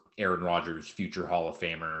over Aaron Rodgers, future Hall of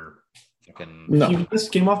Famer. No. He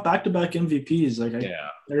just came off back-to-back MVPs. Like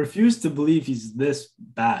I refuse to believe he's this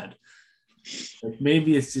bad. Like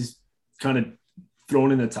maybe it's just kind of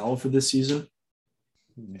thrown in the towel for this season.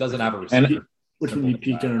 Doesn't have a receiver. Which would be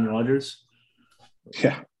peak Aaron Rodgers.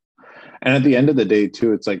 Yeah. And at the end of the day,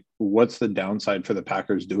 too, it's like, what's the downside for the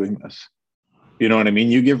Packers doing this? You know what I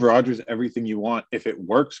mean? You give Rodgers everything you want. If it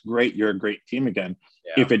works, great. You're a great team again.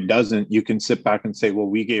 Yeah. If it doesn't, you can sit back and say, well,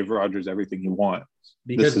 we gave Rodgers everything he wants.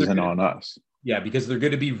 This isn't on us. Yeah, because they're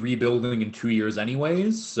going to be rebuilding in 2 years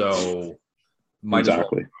anyways. So might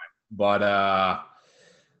exactly. As well. But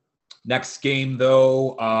next game,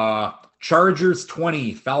 though, Chargers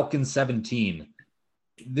 20, Falcons 17.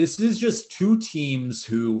 This is just two teams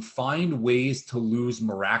who find ways to lose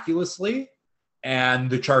miraculously,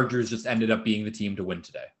 and the Chargers just ended up being the team to win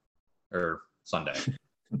today or Sunday.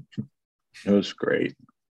 It was great.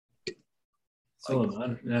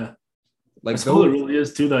 Yeah. Like that's all it really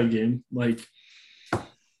is to that game. Like,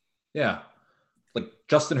 yeah. Like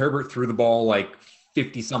Justin Herbert threw the ball like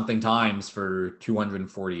 50-something times for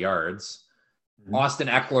 240 yards. Mm-hmm. Austin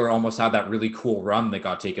Eckler almost had that really cool run that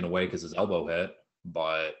got taken away because his elbow hit.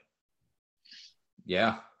 But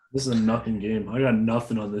yeah, this is a nothing game. I got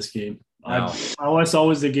nothing on this game. No. All I saw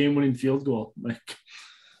was the game-winning field goal. Like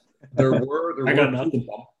there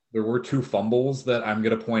were two fumbles that I'm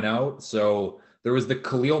going to point out. So there was the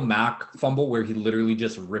Khalil Mack fumble where he literally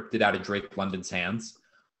just ripped it out of Drake London's hands.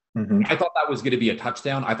 Mm-hmm. I thought that was going to be a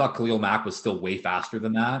touchdown. I thought Khalil Mack was still way faster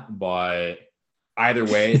than that, but either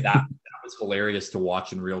way, that was hilarious to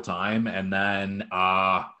watch in real time. And then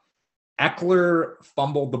Eckler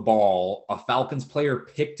fumbled the ball. A Falcons player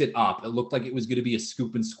picked it up. It looked like it was going to be a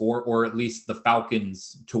scoop and score, or at least the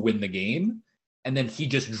Falcons to win the game. And then he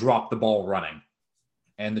just dropped the ball running.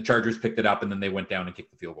 And the Chargers picked it up, and then they went down and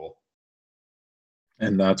kicked the field goal.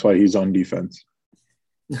 And that's why he's on defense.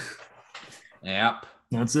 Yep.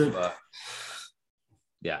 That's it.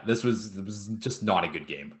 Yeah, this was just not a good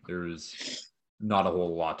game. There's not a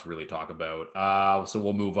whole lot to really talk about. So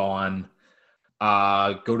we'll move on.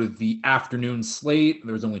 Go to the afternoon slate.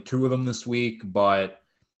 There's only 2 of them this week, but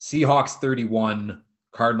Seahawks 31,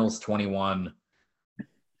 Cardinals 21.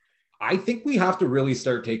 I think we have to really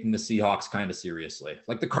start taking the Seahawks kind of seriously.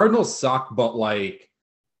 Like the Cardinals suck, but like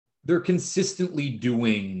they're consistently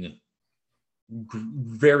doing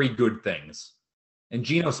very good things. And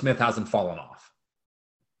Geno Smith hasn't fallen off.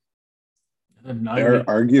 They're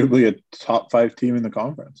arguably a top 5 team in the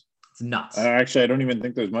conference. It's nuts. Actually, I don't even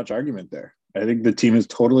think there's much argument there. I think the team is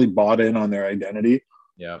totally bought in on their identity.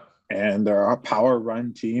 Yeah. And they're a power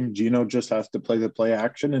run team. Geno just has to play the play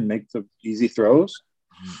action and make the easy throws.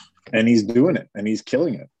 And he's doing it. And he's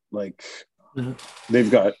killing it. Like,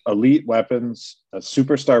 they've got elite weapons, a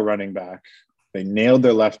superstar running back. They nailed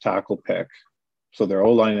their left tackle pick. So their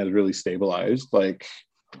O-line has really stabilized. Like,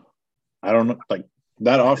 I don't know. Like,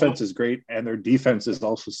 that offense is great. And their defense is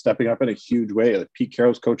also stepping up in a huge way. Like, Pete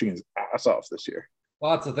Carroll's coaching his ass off this year.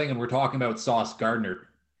 Well, that's the thing, and we're talking about Sauce Gardner.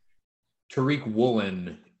 Tariq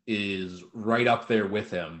Woolen is right up there with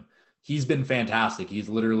him. He's been fantastic. He's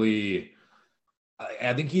literally,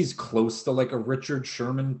 I think he's close to like a Richard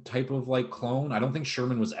Sherman type of like clone. I don't think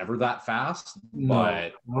Sherman was ever that fast, but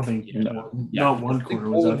I don't think not one quarter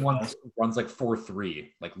was that fast. Runs like 4.3,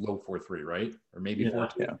 like low 4.3, right? Or maybe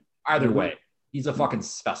 4.2. Yeah. Either way, he's a fucking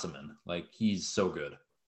specimen. Like he's so good.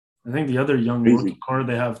 I think the other young rookie card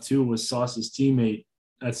they have too was Sauce's teammate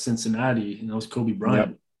at Cincinnati, and that was Kobe Bryant.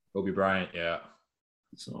 Yep. Kobe Bryant, yeah.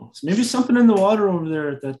 So maybe something in the water over there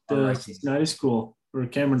at that Cincinnati school for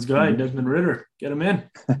Cameron's guy, Desmond Ritter. Get him in.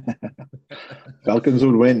 Falcons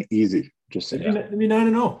would win easy. Just saying. Maybe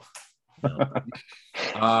 9-0.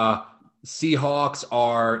 Seahawks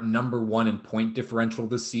are number 1 in point differential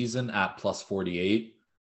this season at plus 48.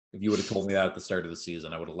 If you would have told me that at the start of the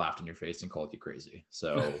season, I would have laughed in your face and called you crazy.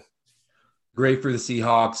 So great for the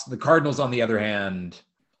Seahawks. The Cardinals, on the other hand,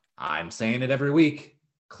 I'm saying it every week.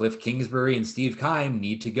 Cliff Kingsbury and Steve Keim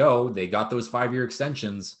need to go. They got those 5-year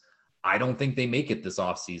extensions. I don't think they make it this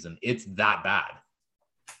offseason. It's that bad.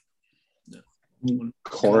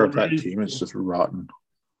 Core of that team is just rotten.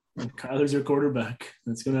 Kyler's your quarterback.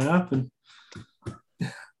 That's going to happen.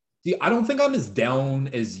 See, I don't think I'm as down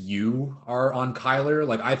as you are on Kyler.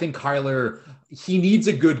 Like, I think Kyler, he needs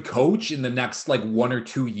a good coach in the next, 1 or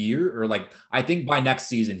 2 year, or I think by next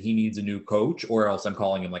season he needs a new coach, or else I'm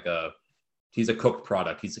calling him he's a cooked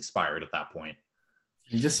product. He's expired at that point.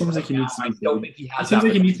 He just seems like he needs to be babied. He seems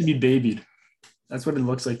like he needs to be babied. That's what it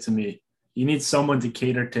looks like to me. You need someone to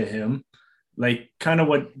cater to him, like kind of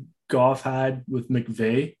what Goff had with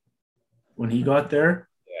McVay when he got there.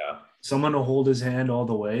 Yeah. Someone to hold his hand all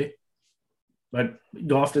the way. But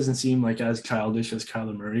Goff doesn't seem like as childish as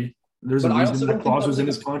Kyler Murray. There's a reason that clause was in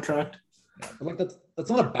his contract. That's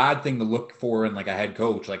not a bad thing to look for in a head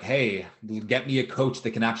coach. Hey, get me a coach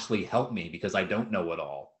that can actually help me because I don't know it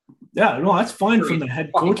all. Yeah, no, that's fine from the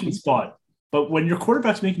head coaching spot. But when your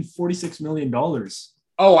quarterback's making $46 million,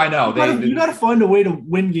 oh, I know. You got to find a way to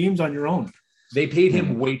win games on your own. They paid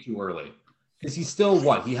him way too early because he's still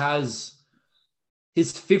he has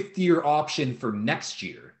his 5th-year option for next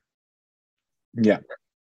year. Yeah.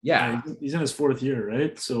 He's in his 4th year,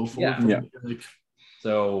 right? So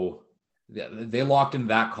So they locked into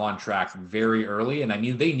that contract very early, and I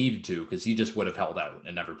mean they needed to because he just would have held out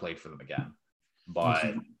and never played for them again.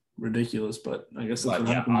 But ridiculous, but I guess that's what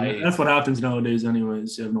happens. That's what happens nowadays,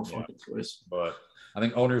 anyways. You have no fucking choice. But I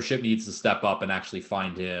think ownership needs to step up and actually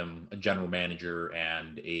find him a general manager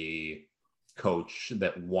and a coach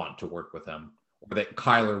that want to work with him, or that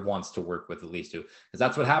Kyler wants to work with at least two. Because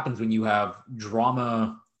that's what happens when you have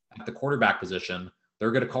drama at the quarterback position.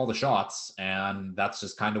 They're going to call the shots, and that's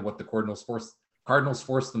just kind of what the Cardinals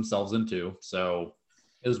forced themselves into. So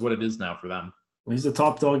it is what it is now for them. Well, he's the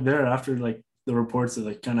top dog there after the reports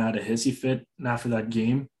that kind of had a hissy fit, and after that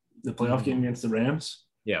game, the playoff game against the Rams.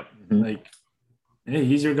 Yeah. Hey,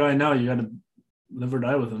 he's your guy now. You got to live or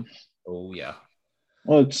die with him. Oh yeah.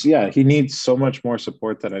 Well, he needs so much more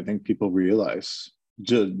support that I think people realize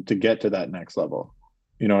to get to that next level.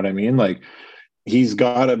 You know what I mean? He's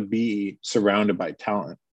got to be surrounded by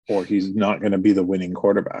talent, or he's not going to be the winning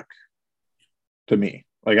quarterback. To me,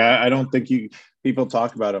 I don't think people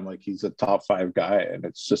talk about him like he's a top 5 guy, and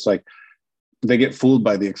it's just they get fooled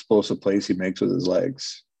by the explosive plays he makes with his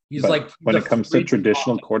legs. He's when it comes to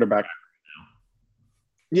traditional quarterback.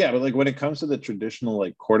 Yeah, but when it comes to the traditional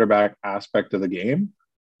quarterback aspect of the game,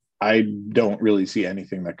 I don't really see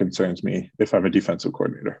anything that concerns me if I'm a defensive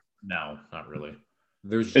coordinator. No, not really.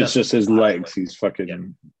 It's just his legs. He's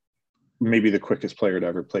fucking maybe the quickest player to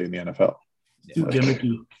ever play in the NFL. Too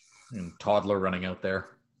gimmicky. And toddler running out there,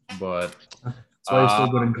 but that's why he's still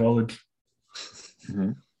good in college.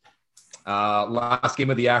 Mm-hmm. Last game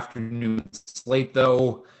of the afternoon slate,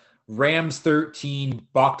 though, Rams 13,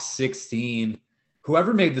 Bucks 16.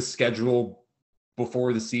 Whoever made the schedule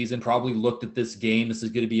before the season probably looked at this game. This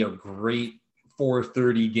is going to be a great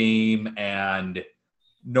 4:30 game, and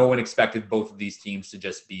no one expected both of these teams to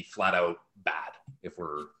just be flat out bad, if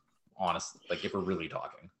we're honest, if we're really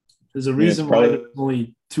talking. There's a reason why there's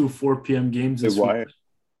only 2 4 p.m. games this week.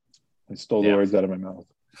 I stole the words out of my mouth.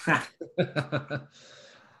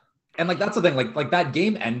 And that's the thing, that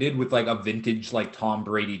game ended with a vintage Tom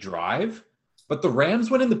Brady drive, but the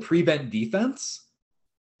Rams went in the prevent defense,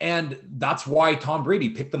 and that's why Tom Brady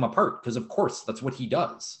picked them apart, because of course that's what he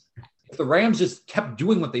does. If the Rams just kept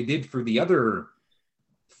doing what they did for the other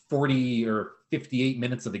 40 or 58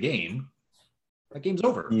 minutes of the game, that game's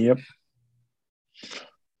over. Yep.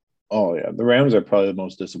 Oh yeah, the Rams are probably the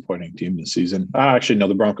most disappointing team this season. Actually, no,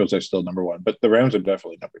 the Broncos are still number 1, but the Rams are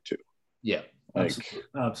definitely number 2. Yeah.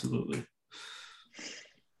 Absolutely.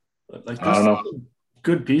 But I don't know.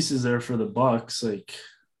 Good pieces there for the Bucks. I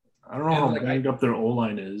don't know how banged up their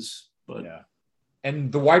O-line is, but yeah. And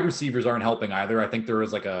the wide receivers aren't helping either. I think there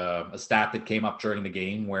was a stat that came up during the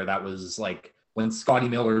game where that was when Scotty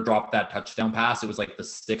Miller dropped that touchdown pass, it was the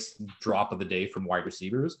 6th drop of the day from wide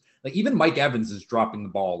receivers. Even Mike Evans is dropping the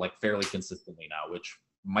ball fairly consistently now, which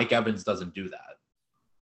Mike Evans doesn't do that.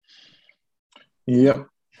 Yep.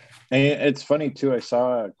 And it's funny too. I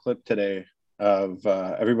saw a clip today of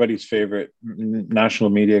everybody's favorite national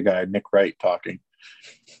media guy, Nick Wright, talking,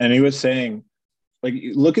 and he was saying,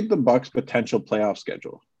 look at the Bucks' potential playoff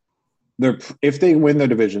schedule. If they win the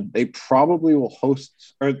division, they probably will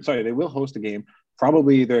they will host a game,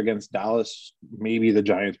 probably either against Dallas, maybe the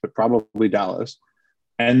Giants, but probably Dallas,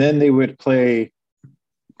 and then they would play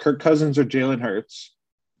Kirk Cousins or Jalen Hurts,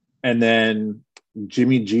 and then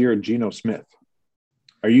Jimmy G or Geno Smith.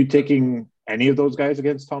 Are you taking any of those guys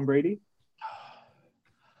against Tom Brady?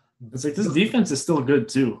 It's like this defense is still good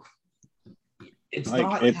too. It's Like,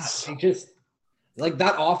 not. it's- They just like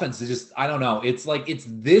that offense is just. I don't know. It's like it's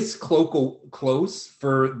this close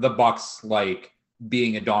for the Bucks, like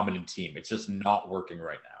being a dominant team. It's just not working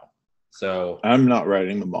right now. So I'm not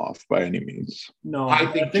writing them off by any means. No, I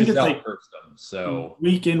think it's Giselle like hurts them. So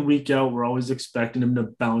week in, week out, we're always expecting him to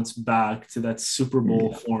bounce back to that Super Bowl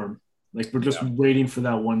Yeah. form. Like we're just waiting for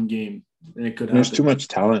that one game, and it could happen. There's too much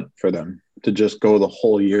talent for them to just go the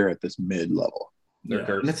whole year at this mid level. they're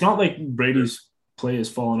cursed. And it's not like Brady's play has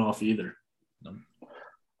fallen off either.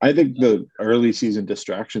 I think the early season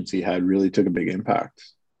distractions he had really took a big impact.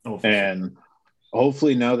 Oh, for And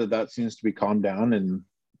hopefully now that seems to be calmed down and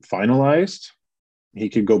finalized, he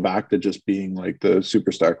could go back to just being like the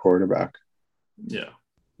superstar quarterback. sure. Yeah.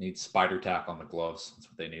 Need spider tack on the gloves. That's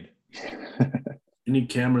what they need. You need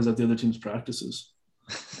cameras at the other team's practices.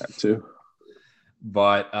 That too.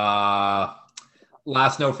 But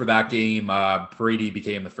last note for that game, Brady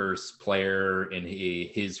became the first player in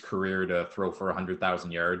his career to throw for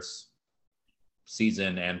 100,000 yards,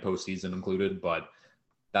 season and postseason included. But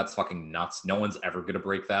that's fucking nuts. No one's ever going to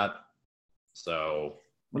break that. So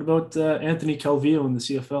What about Anthony Calvillo in the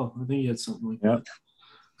CFL? I think he had something like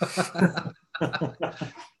that.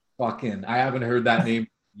 fucking, I haven't heard that name in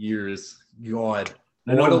years. God.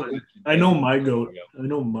 I know my goat. I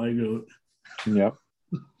know my goat. Yep.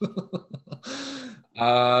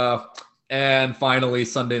 And finally,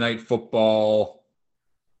 Sunday Night Football.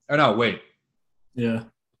 Oh, no, wait. Yeah.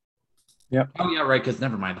 Yep. Oh, yeah, right, because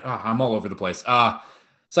never mind. I'm all over the place.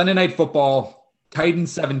 Sunday Night Football,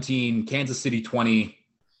 Titans 17, Kansas City 20.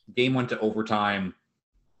 Game went to overtime.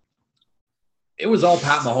 It was all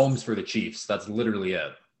Pat Mahomes for the Chiefs. That's literally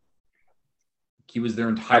it. He was their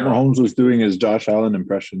entire. Pat Mahomes was doing his Josh Allen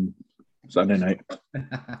impression Sunday night.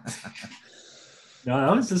 No,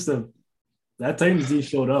 that was just that Titans D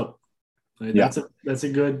showed up. Like, Yeah. That's a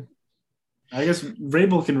good. I guess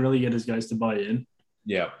Vrabel can really get his guys to buy in.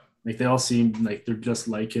 Yeah. Like they all seem like they're just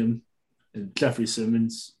like him. And Jeffrey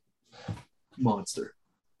Simmons, monster.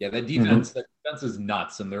 Yeah, that defense is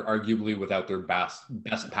nuts, and they're arguably without their best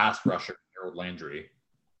pass rusher, Harold Landry.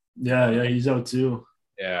 Yeah, he's out too.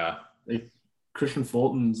 Yeah. Like Christian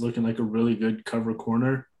Fulton's looking like a really good cover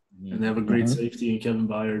corner, and they have a great safety in Kevin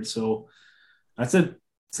Byard. So it's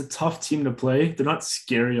a tough team to play. They're not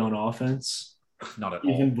scary on offense, Not at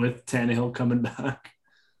even all. with Tannehill coming back.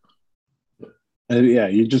 Yeah,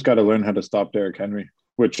 you just got to learn how to stop Derrick Henry,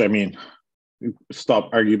 which I mean,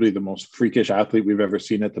 stop arguably the most freakish athlete we've ever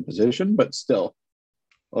seen at the position, but still,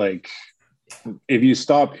 like, if you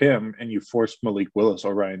stop him and you force Malik Willis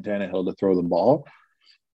or Ryan Tannehill to throw the ball,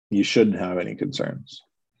 you shouldn't have any concerns.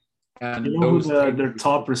 And You know who their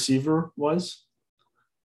top receiver was?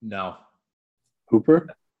 No. Hooper?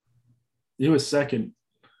 He was second.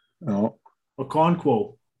 No.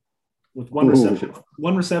 Okonkwo with one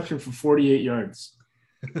reception for 48 yards.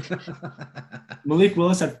 Malik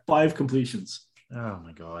Willis had 5 completions. Oh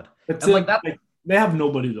my god. That's And it. like that, They have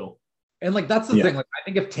nobody though. and like that's the thing. Like I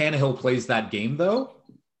think if Tannehill plays that game though,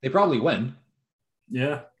 they probably win.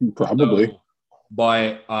 Yeah, probably. So,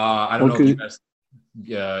 but I don't know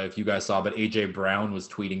if you guys saw, but AJ Brown was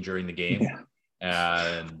tweeting during the game,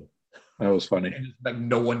 and that was funny. Like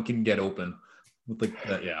no one can get open. Like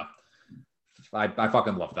yeah, I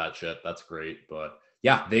fucking love that shit. That's great. But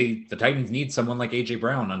yeah, the Titans need someone like AJ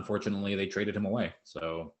Brown. Unfortunately, they traded him away.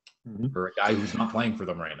 So for a guy who's not playing for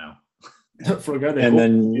them right now. For a guy that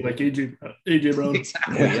like AJ Brown.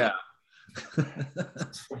 Exactly. Yeah.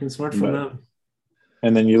 It's fucking smart for them.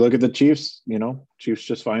 And then you look at the Chiefs, Chiefs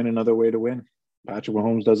just find another way to win. Patrick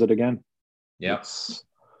Mahomes does it again. Yeah.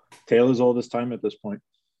 Tale as old as time at this point.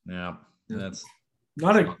 Yeah. That's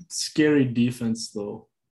not a scary defense though.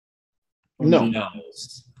 No.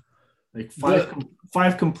 Like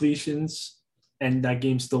five completions and that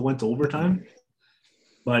game still went to overtime.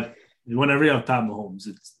 But whenever you have Pat Mahomes,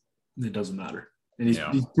 it doesn't matter. And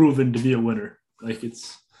he's proven to be a winner. Like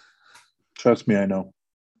it's trust me, I know.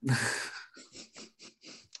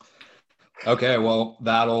 Okay, well,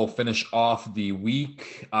 that'll finish off the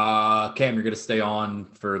week. Cam, you're going to stay on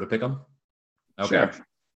for the pick'em? Okay.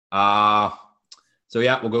 Sure. So,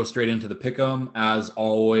 yeah, we'll go straight into the pick'em. As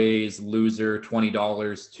always, loser,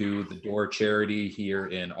 $20 to the Door charity here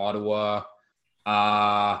in Ottawa.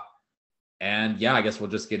 And, yeah, I guess we'll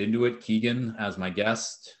just get into it. Keegan, as my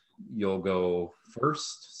guest, you'll go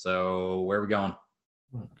first. So, where are we going?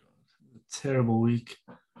 Terrible week.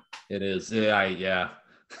 It is. Yeah.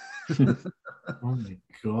 Oh my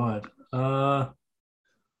god.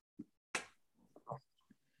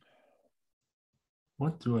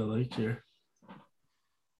 What do I like here?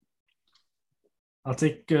 I'll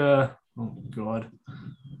take oh God.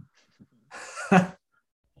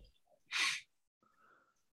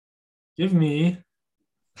 Give me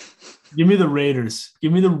the Raiders.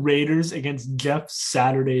 Give me the Raiders against Jeff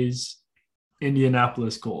Saturday's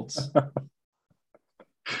Indianapolis Colts.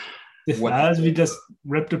 As we just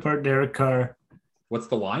ripped apart Derek Carr. What's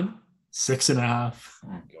the line? 6.5.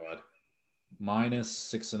 Oh God.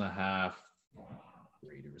 -6.5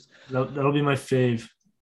 Raiders. That'll be my fave.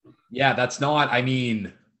 Yeah, that's not. I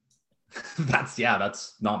mean, that's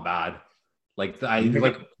not bad. Like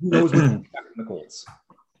who knows what's in the Colts?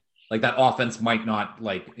 Like that offense might not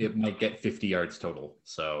it might get 50 yards total.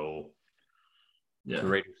 So the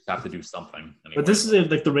Raiders have to do something. Anyway. But this is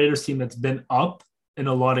like the Raiders team that's been up in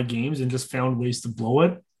a lot of games and just found ways to blow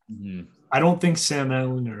it. Mm-hmm. I don't think Sam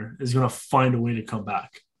Ehlinger is going to find a way to come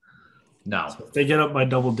back. No. So if they get up by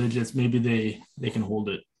double digits, maybe they can hold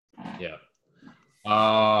it. Yeah.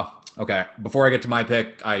 Okay. Before I get to my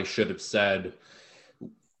pick, I should have said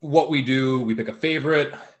what we do. We pick a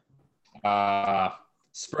favorite.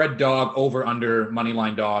 Spread dog, over, under, money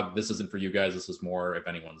line dog. This isn't for you guys. This is more if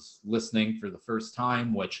anyone's listening for the first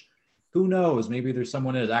time, which who knows? Maybe there's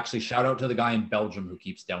someone that is actually shout out to the guy in Belgium who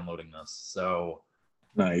keeps downloading this. So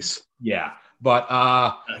nice. Yeah. But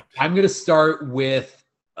I'm going to start with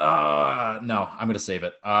no, I'm going to save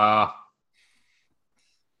it. I'm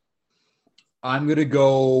going to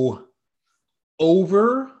go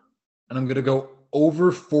over, and I'm going to go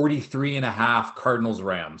over 43.5 Cardinals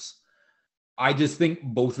Rams. I just think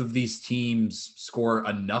both of these teams score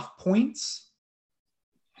enough points.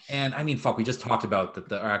 And I mean, fuck, we just talked about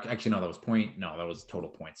that. Actually, no, that was point. No, that was total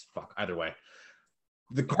points. Fuck, either way.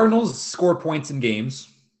 The Cardinals score points in games.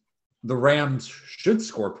 The Rams should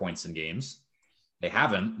score points in games. They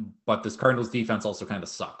haven't, but this Cardinals defense also kind of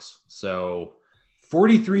sucks. So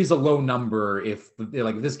 43 is a low number. If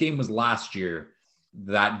this game was last year,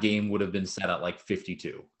 that game would have been set at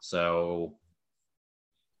 52. So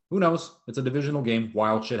who knows? It's a divisional game.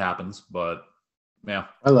 Wild shit happens, but yeah.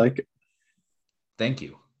 I like it. Thank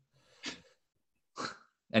you.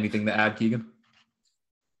 Anything to add, Keegan?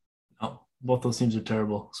 No, both those teams are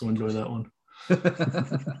terrible, so enjoy that one.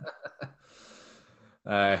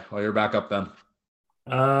 Well, you're back up then.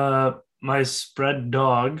 My spread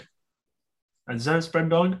dog. Is that a spread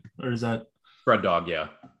dog or is that spread dog? Yeah.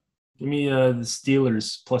 Give me the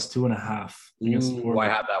Steelers +2.5 against New Orleans.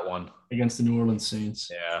 I have that one against the New Orleans Saints.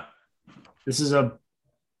 Yeah. This is a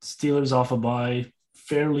Steelers off a bye.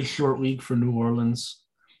 Fairly short week for New Orleans.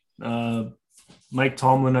 Mike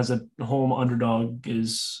Tomlin as a home underdog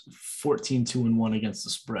is 14-2-1 against the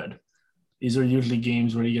spread. These are usually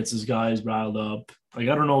games where he gets his guys riled up. I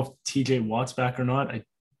don't know if TJ Watt's back or not. I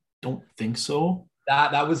don't think so.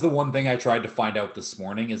 That was the one thing I tried to find out this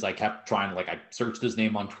morning is I kept trying I searched his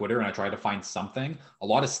name on Twitter and I tried to find something. A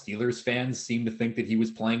lot of Steelers fans seem to think that he was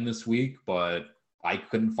playing this week, but I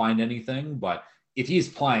couldn't find anything. But if he's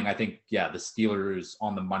playing, I think, the Steelers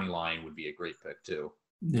on the money line would be a great pick too.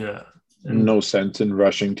 Yeah. No sense in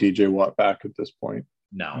rushing TJ Watt back at this point.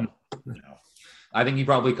 No. I think he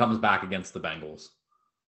probably comes back against the Bengals.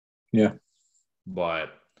 Yeah.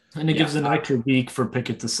 But and it gives an extra week for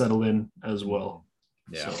Pickett to settle in as well.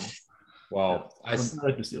 Yeah. So, well, I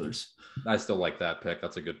like the Steelers. I still like that pick.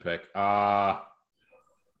 That's a good pick. Okay,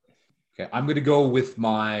 I'm going to go with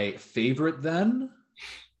my favorite then.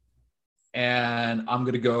 And I'm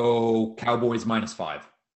going to go Cowboys -5.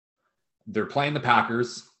 They're playing the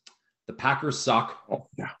Packers. The Packers suck. Oh,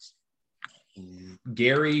 yeah.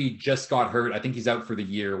 Gary just got hurt. I think he's out for the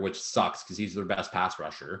year, which sucks because he's their best pass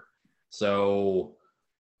rusher. So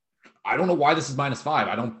I don't know why this is -5.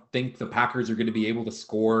 I don't think the Packers are going to be able to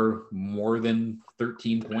score more than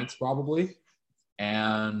 13 points probably.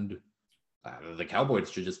 And the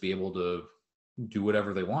Cowboys should just be able to do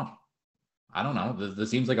whatever they want. I don't know. This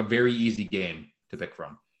seems like a very easy game to pick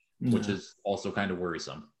from, which is also kind of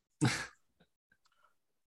worrisome.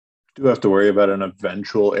 Do have to worry about an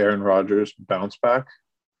eventual Aaron Rodgers bounce back?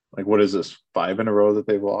 What is this, 5 in a row that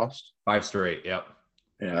they've lost? 5 straight, yep.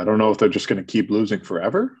 Yeah, I don't know if they're just going to keep losing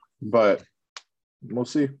forever, but we'll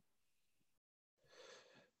see.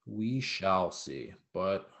 We shall see.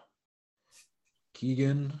 But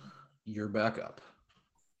Keegan, you're back up.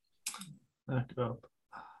 Back up.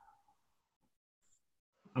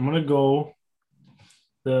 I'm going to go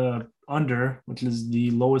the under, which is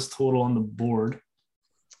the lowest total on the board.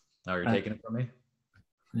 Now you're taking it from me?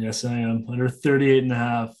 Yes, I am. Under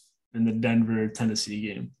 38.5 in the Denver-Tennessee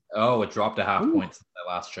game. Oh, it dropped a half point since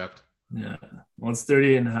I last checked. Yeah. Well, it's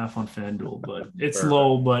 38.5 on FanDuel, but it's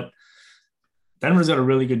low, but Denver's got a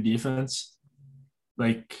really good defense.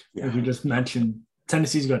 Like we just mentioned,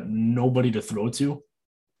 Tennessee's got nobody to throw to,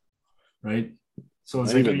 right? So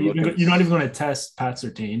it's Not like even you're looking. not even going to test Pat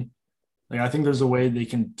Surtain. Like, I think there's a way they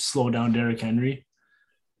can slow down Derrick Henry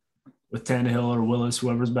with Tannehill or Willis,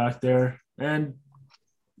 whoever's back there. And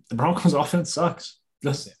the Broncos' offense sucks.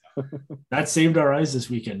 That saved our eyes this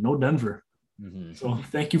weekend. No Denver. Mm-hmm. So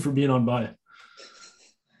thank you for being on by.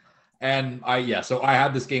 And so I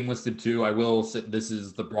had this game listed too. I will say this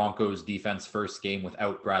is the Broncos defense first game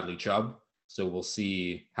without Bradley Chubb. So we'll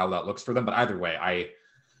see how that looks for them. But either way,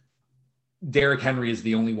 Derrick Henry is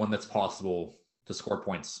the only one that's possible to score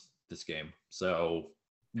points this game. So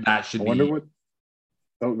that should I wonder be. what.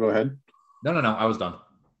 Oh, go ahead. No, I was done.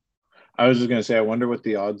 I was just going to say, I wonder what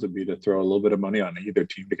the odds would be to throw a little bit of money on either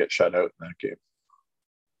team to get shut out in that game.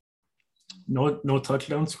 No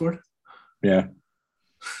touchdown scored? Yeah.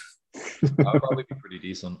 That would probably be pretty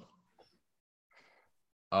decent.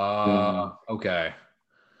 Okay.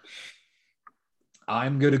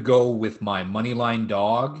 I'm going to go with my moneyline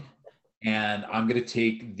dog, and I'm going to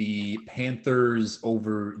take the Panthers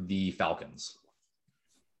over the Falcons.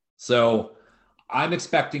 So I'm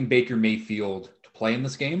expecting Baker Mayfield to play in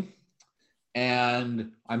this game.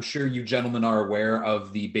 And I'm sure you gentlemen are aware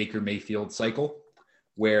of the Baker Mayfield cycle,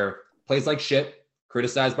 where plays like shit,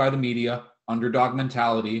 criticized by the media, underdog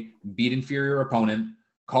mentality, beat inferior opponent,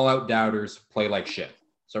 call out doubters, play like shit.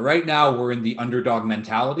 So right now we're in the underdog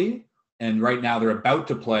mentality, and right now they're about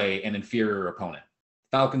to play an inferior opponent.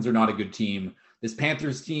 Falcons are not a good team. This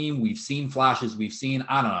Panthers team, we've seen flashes.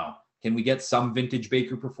 I don't know. Can we get some vintage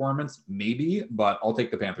Baker performance? Maybe, but I'll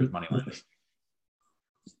take the Panthers money line.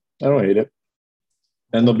 I don't hate it.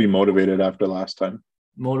 And they'll be motivated after last time.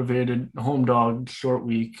 Motivated, home dog, short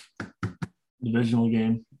week, divisional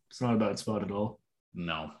game. It's not a bad spot at all.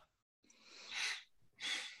 No.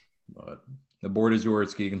 But the board is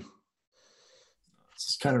yours, Keegan.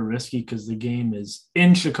 It's kind of risky because the game is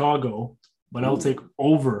in Chicago, but I'll take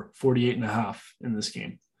over 48.5 in this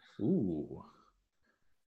game. Ooh.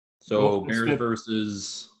 So Bears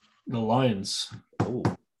versus the Lions. Oh,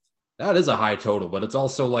 that is a high total, but it's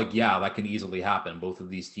also like, that can easily happen. Both of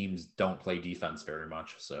these teams don't play defense very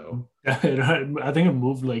much. So I think it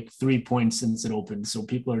moved like 3 points since it opened. So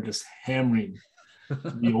people are just hammering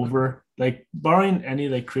the over. Like, barring any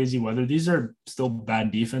like crazy weather, these are still bad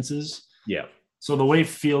defenses. Yeah. So the way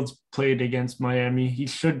Fields played against Miami, he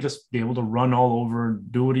should just be able to run all over,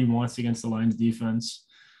 do what he wants against the Lions defense.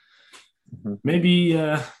 Mm-hmm.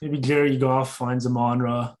 Maybe Jerry Goff finds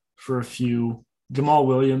Amon-Ra for a few. Jamal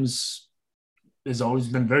Williams has always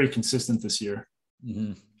been very consistent this year.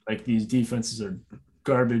 Mm-hmm. Like, these defenses are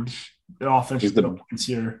garbage. The offense is points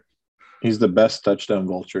here. He's the best touchdown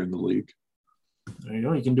vulture in the league. There you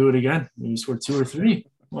go. You can do it again. Maybe score 2 or 3.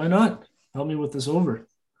 Why not? Help me with this over.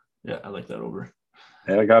 Yeah, I like that over.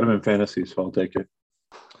 Yeah, I got him in fantasy, so I'll take it.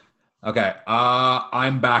 Okay.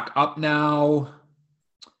 I'm back up now.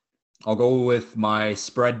 I'll go with my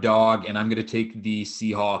spread dog, and I'm going to take the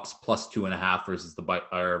Seahawks plus 2.5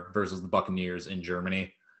 versus the Buccaneers in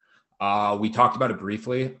Germany. We talked about it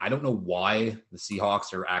briefly. I don't know why the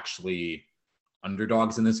Seahawks are actually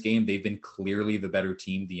underdogs in this game. They've been clearly the better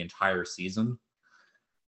team the entire season.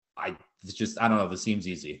 I don't know. This seems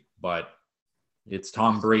easy, but it's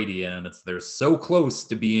Tom Brady, and they're so close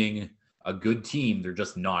to being a good team. They're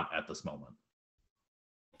just not at this moment.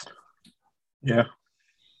 Yeah.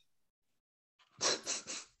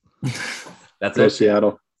 That's Go it.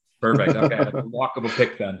 Seattle. Perfect. Okay. Walk of a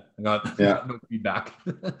pick then. I got no feedback.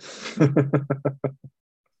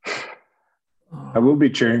 I will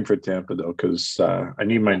be cheering for Tampa though, because I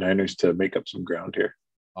need my Niners to make up some ground here.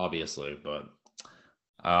 Obviously, but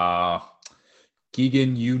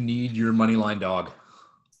Keegan, you need your money line dog.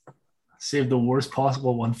 Save the worst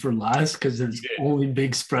possible one for last because there's only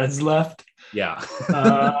big spreads left. Yeah.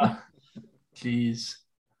 Jeez.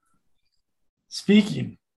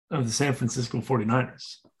 Speaking of the San Francisco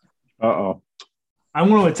 49ers. Uh-oh. I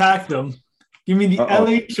want to attack them. Give me the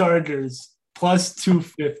LA Chargers plus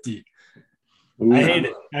 250. Ooh. I hate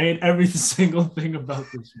it. I hate every single thing about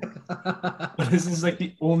this one. But this is like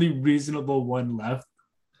the only reasonable one left.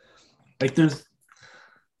 Like,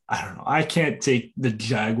 I don't know. I can't take the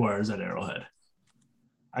Jaguars at Arrowhead.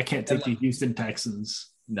 I can't take the Houston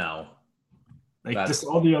Texans. No. Like, just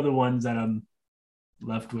all the other ones that I'm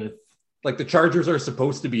left with. Like, the Chargers are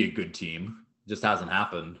supposed to be a good team. Just hasn't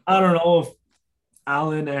happened. I don't know if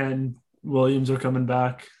Allen and Williams are coming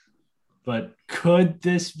back, but could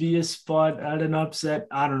this be a spot at an upset?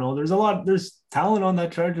 I don't know. There's talent on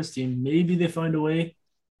that Chargers team. Maybe they find a way.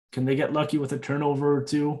 Can they get lucky with a turnover or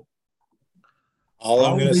two? All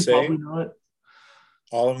I'm going to say, probably not.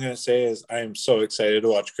 All I'm going to say is I am so excited to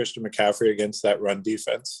watch Christian McCaffrey against that run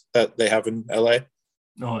defense that they have in LA.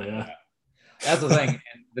 Oh, yeah. That's the thing.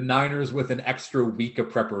 And the Niners with an extra week of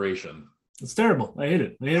preparation. It's terrible. I hate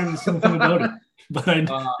it. I hate every single thing about it. But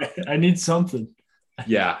I need something.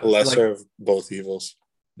 Yeah. Lesser of both evils.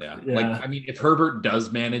 Yeah. Yeah. Like, I mean, if Herbert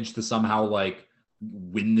does manage to somehow like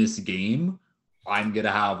win this game, I'm going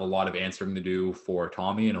to have a lot of answering to do for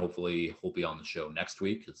Tommy, and hopefully he'll be on the show next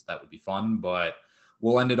week because that would be fun. But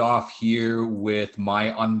we'll end it off here with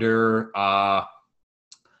my under.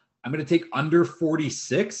 I'm going to take under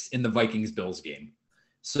 46 in the Vikings-Bills game.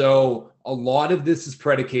 So a lot of this is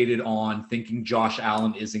predicated on thinking Josh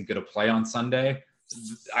Allen isn't going to play on Sunday.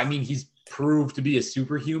 I mean, he's proved to be a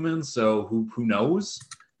superhuman, so who knows?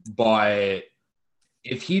 But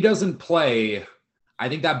if he doesn't play, I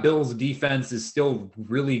think that Bills defense is still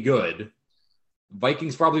really good.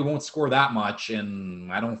 Vikings probably won't score that much,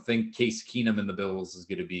 and I don't think Case Keenum in the Bills is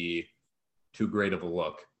going to be too great of a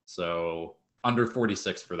look. So under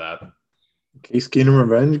 46 for that. Case Keenum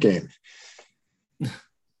revenge game.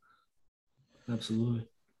 Absolutely.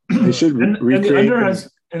 They should recreate. And the under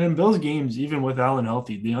and in Bills games, even with Allen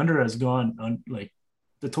healthy, the under has gone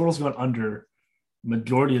the total's gone under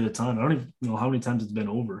majority of the time. I don't even know how many times it's been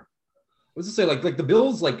over. I was to say like the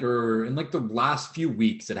Bills are in like the last few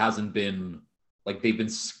weeks, it hasn't been like they've been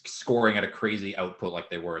scoring at a crazy output like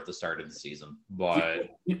they were at the start of the season.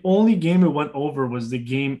 But the only game it went over was the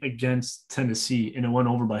game against Tennessee, and it went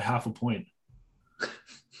over by half a point.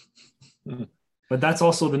 But that's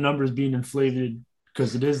also the numbers being inflated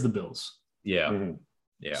because it is the Bills. Yeah. Mm-hmm.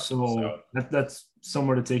 Yeah. So that's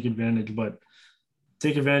somewhere to take advantage, but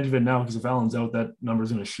take advantage of it now because if Allen's out, that number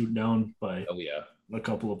is going to shoot down by a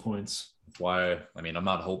couple of points. That's why, I mean, I'm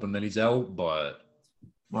not hoping that he's out, but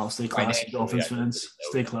stay classy, Dolphins fans.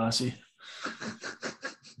 Stay classy.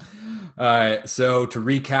 All right. So to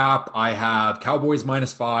recap, I have Cowboys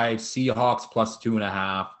 -5, Seahawks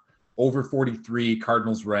 +2.5, over 43,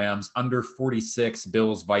 Cardinals, Rams, under 46,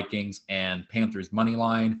 Bills, Vikings, and Panthers money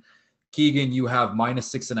line. Keegan, you have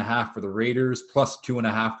 -6.5 for the Raiders,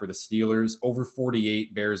 +2.5 for the Steelers, over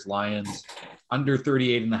 48, Bears, Lions, under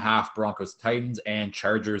 38.5, Broncos, Titans, and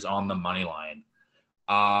Chargers on the money line.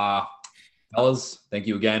 Fellas, thank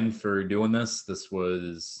you again for doing this. This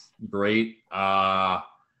was great. I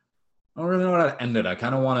don't really know how to end it. I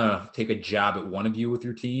kind of want to take a jab at one of you with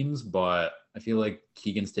your teams, but I feel like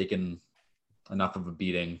Keegan's taken enough of a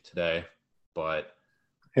beating today. But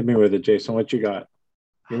hit me with it, Jason. What you got?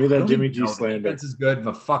 Give me that Jimmy G slander. Defense is good,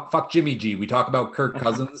 but fuck Jimmy G. We talk about Kirk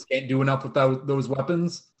Cousins can't do enough without those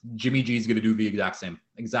weapons. Jimmy G is going to do the exact same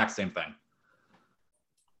thing.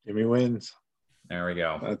 Jimmy wins. There we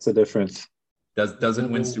go. That's the difference. Doesn't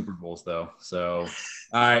win Super Bowls though. So,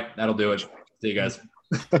 all right, that'll do it. See you guys.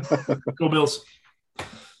 Go Bills.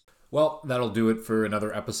 Well, that'll do it for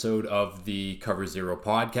another episode of the Cover Zero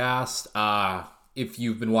podcast. If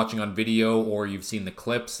you've been watching on video or you've seen the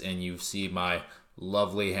clips and you see my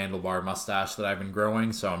lovely handlebar mustache that I've been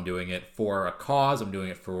growing, so I'm doing it for a cause. I'm doing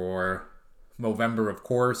it for Movember, of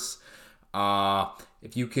course.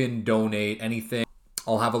 If you can donate anything,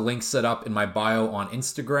 I'll have a link set up in my bio on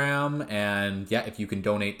Instagram. And yeah, if you can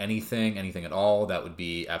donate anything at all, that would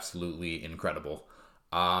be absolutely incredible.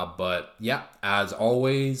 But yeah, as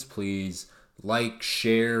always, please like,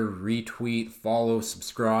 share, retweet, follow,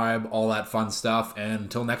 subscribe, all that fun stuff. And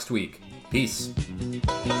until next week, peace.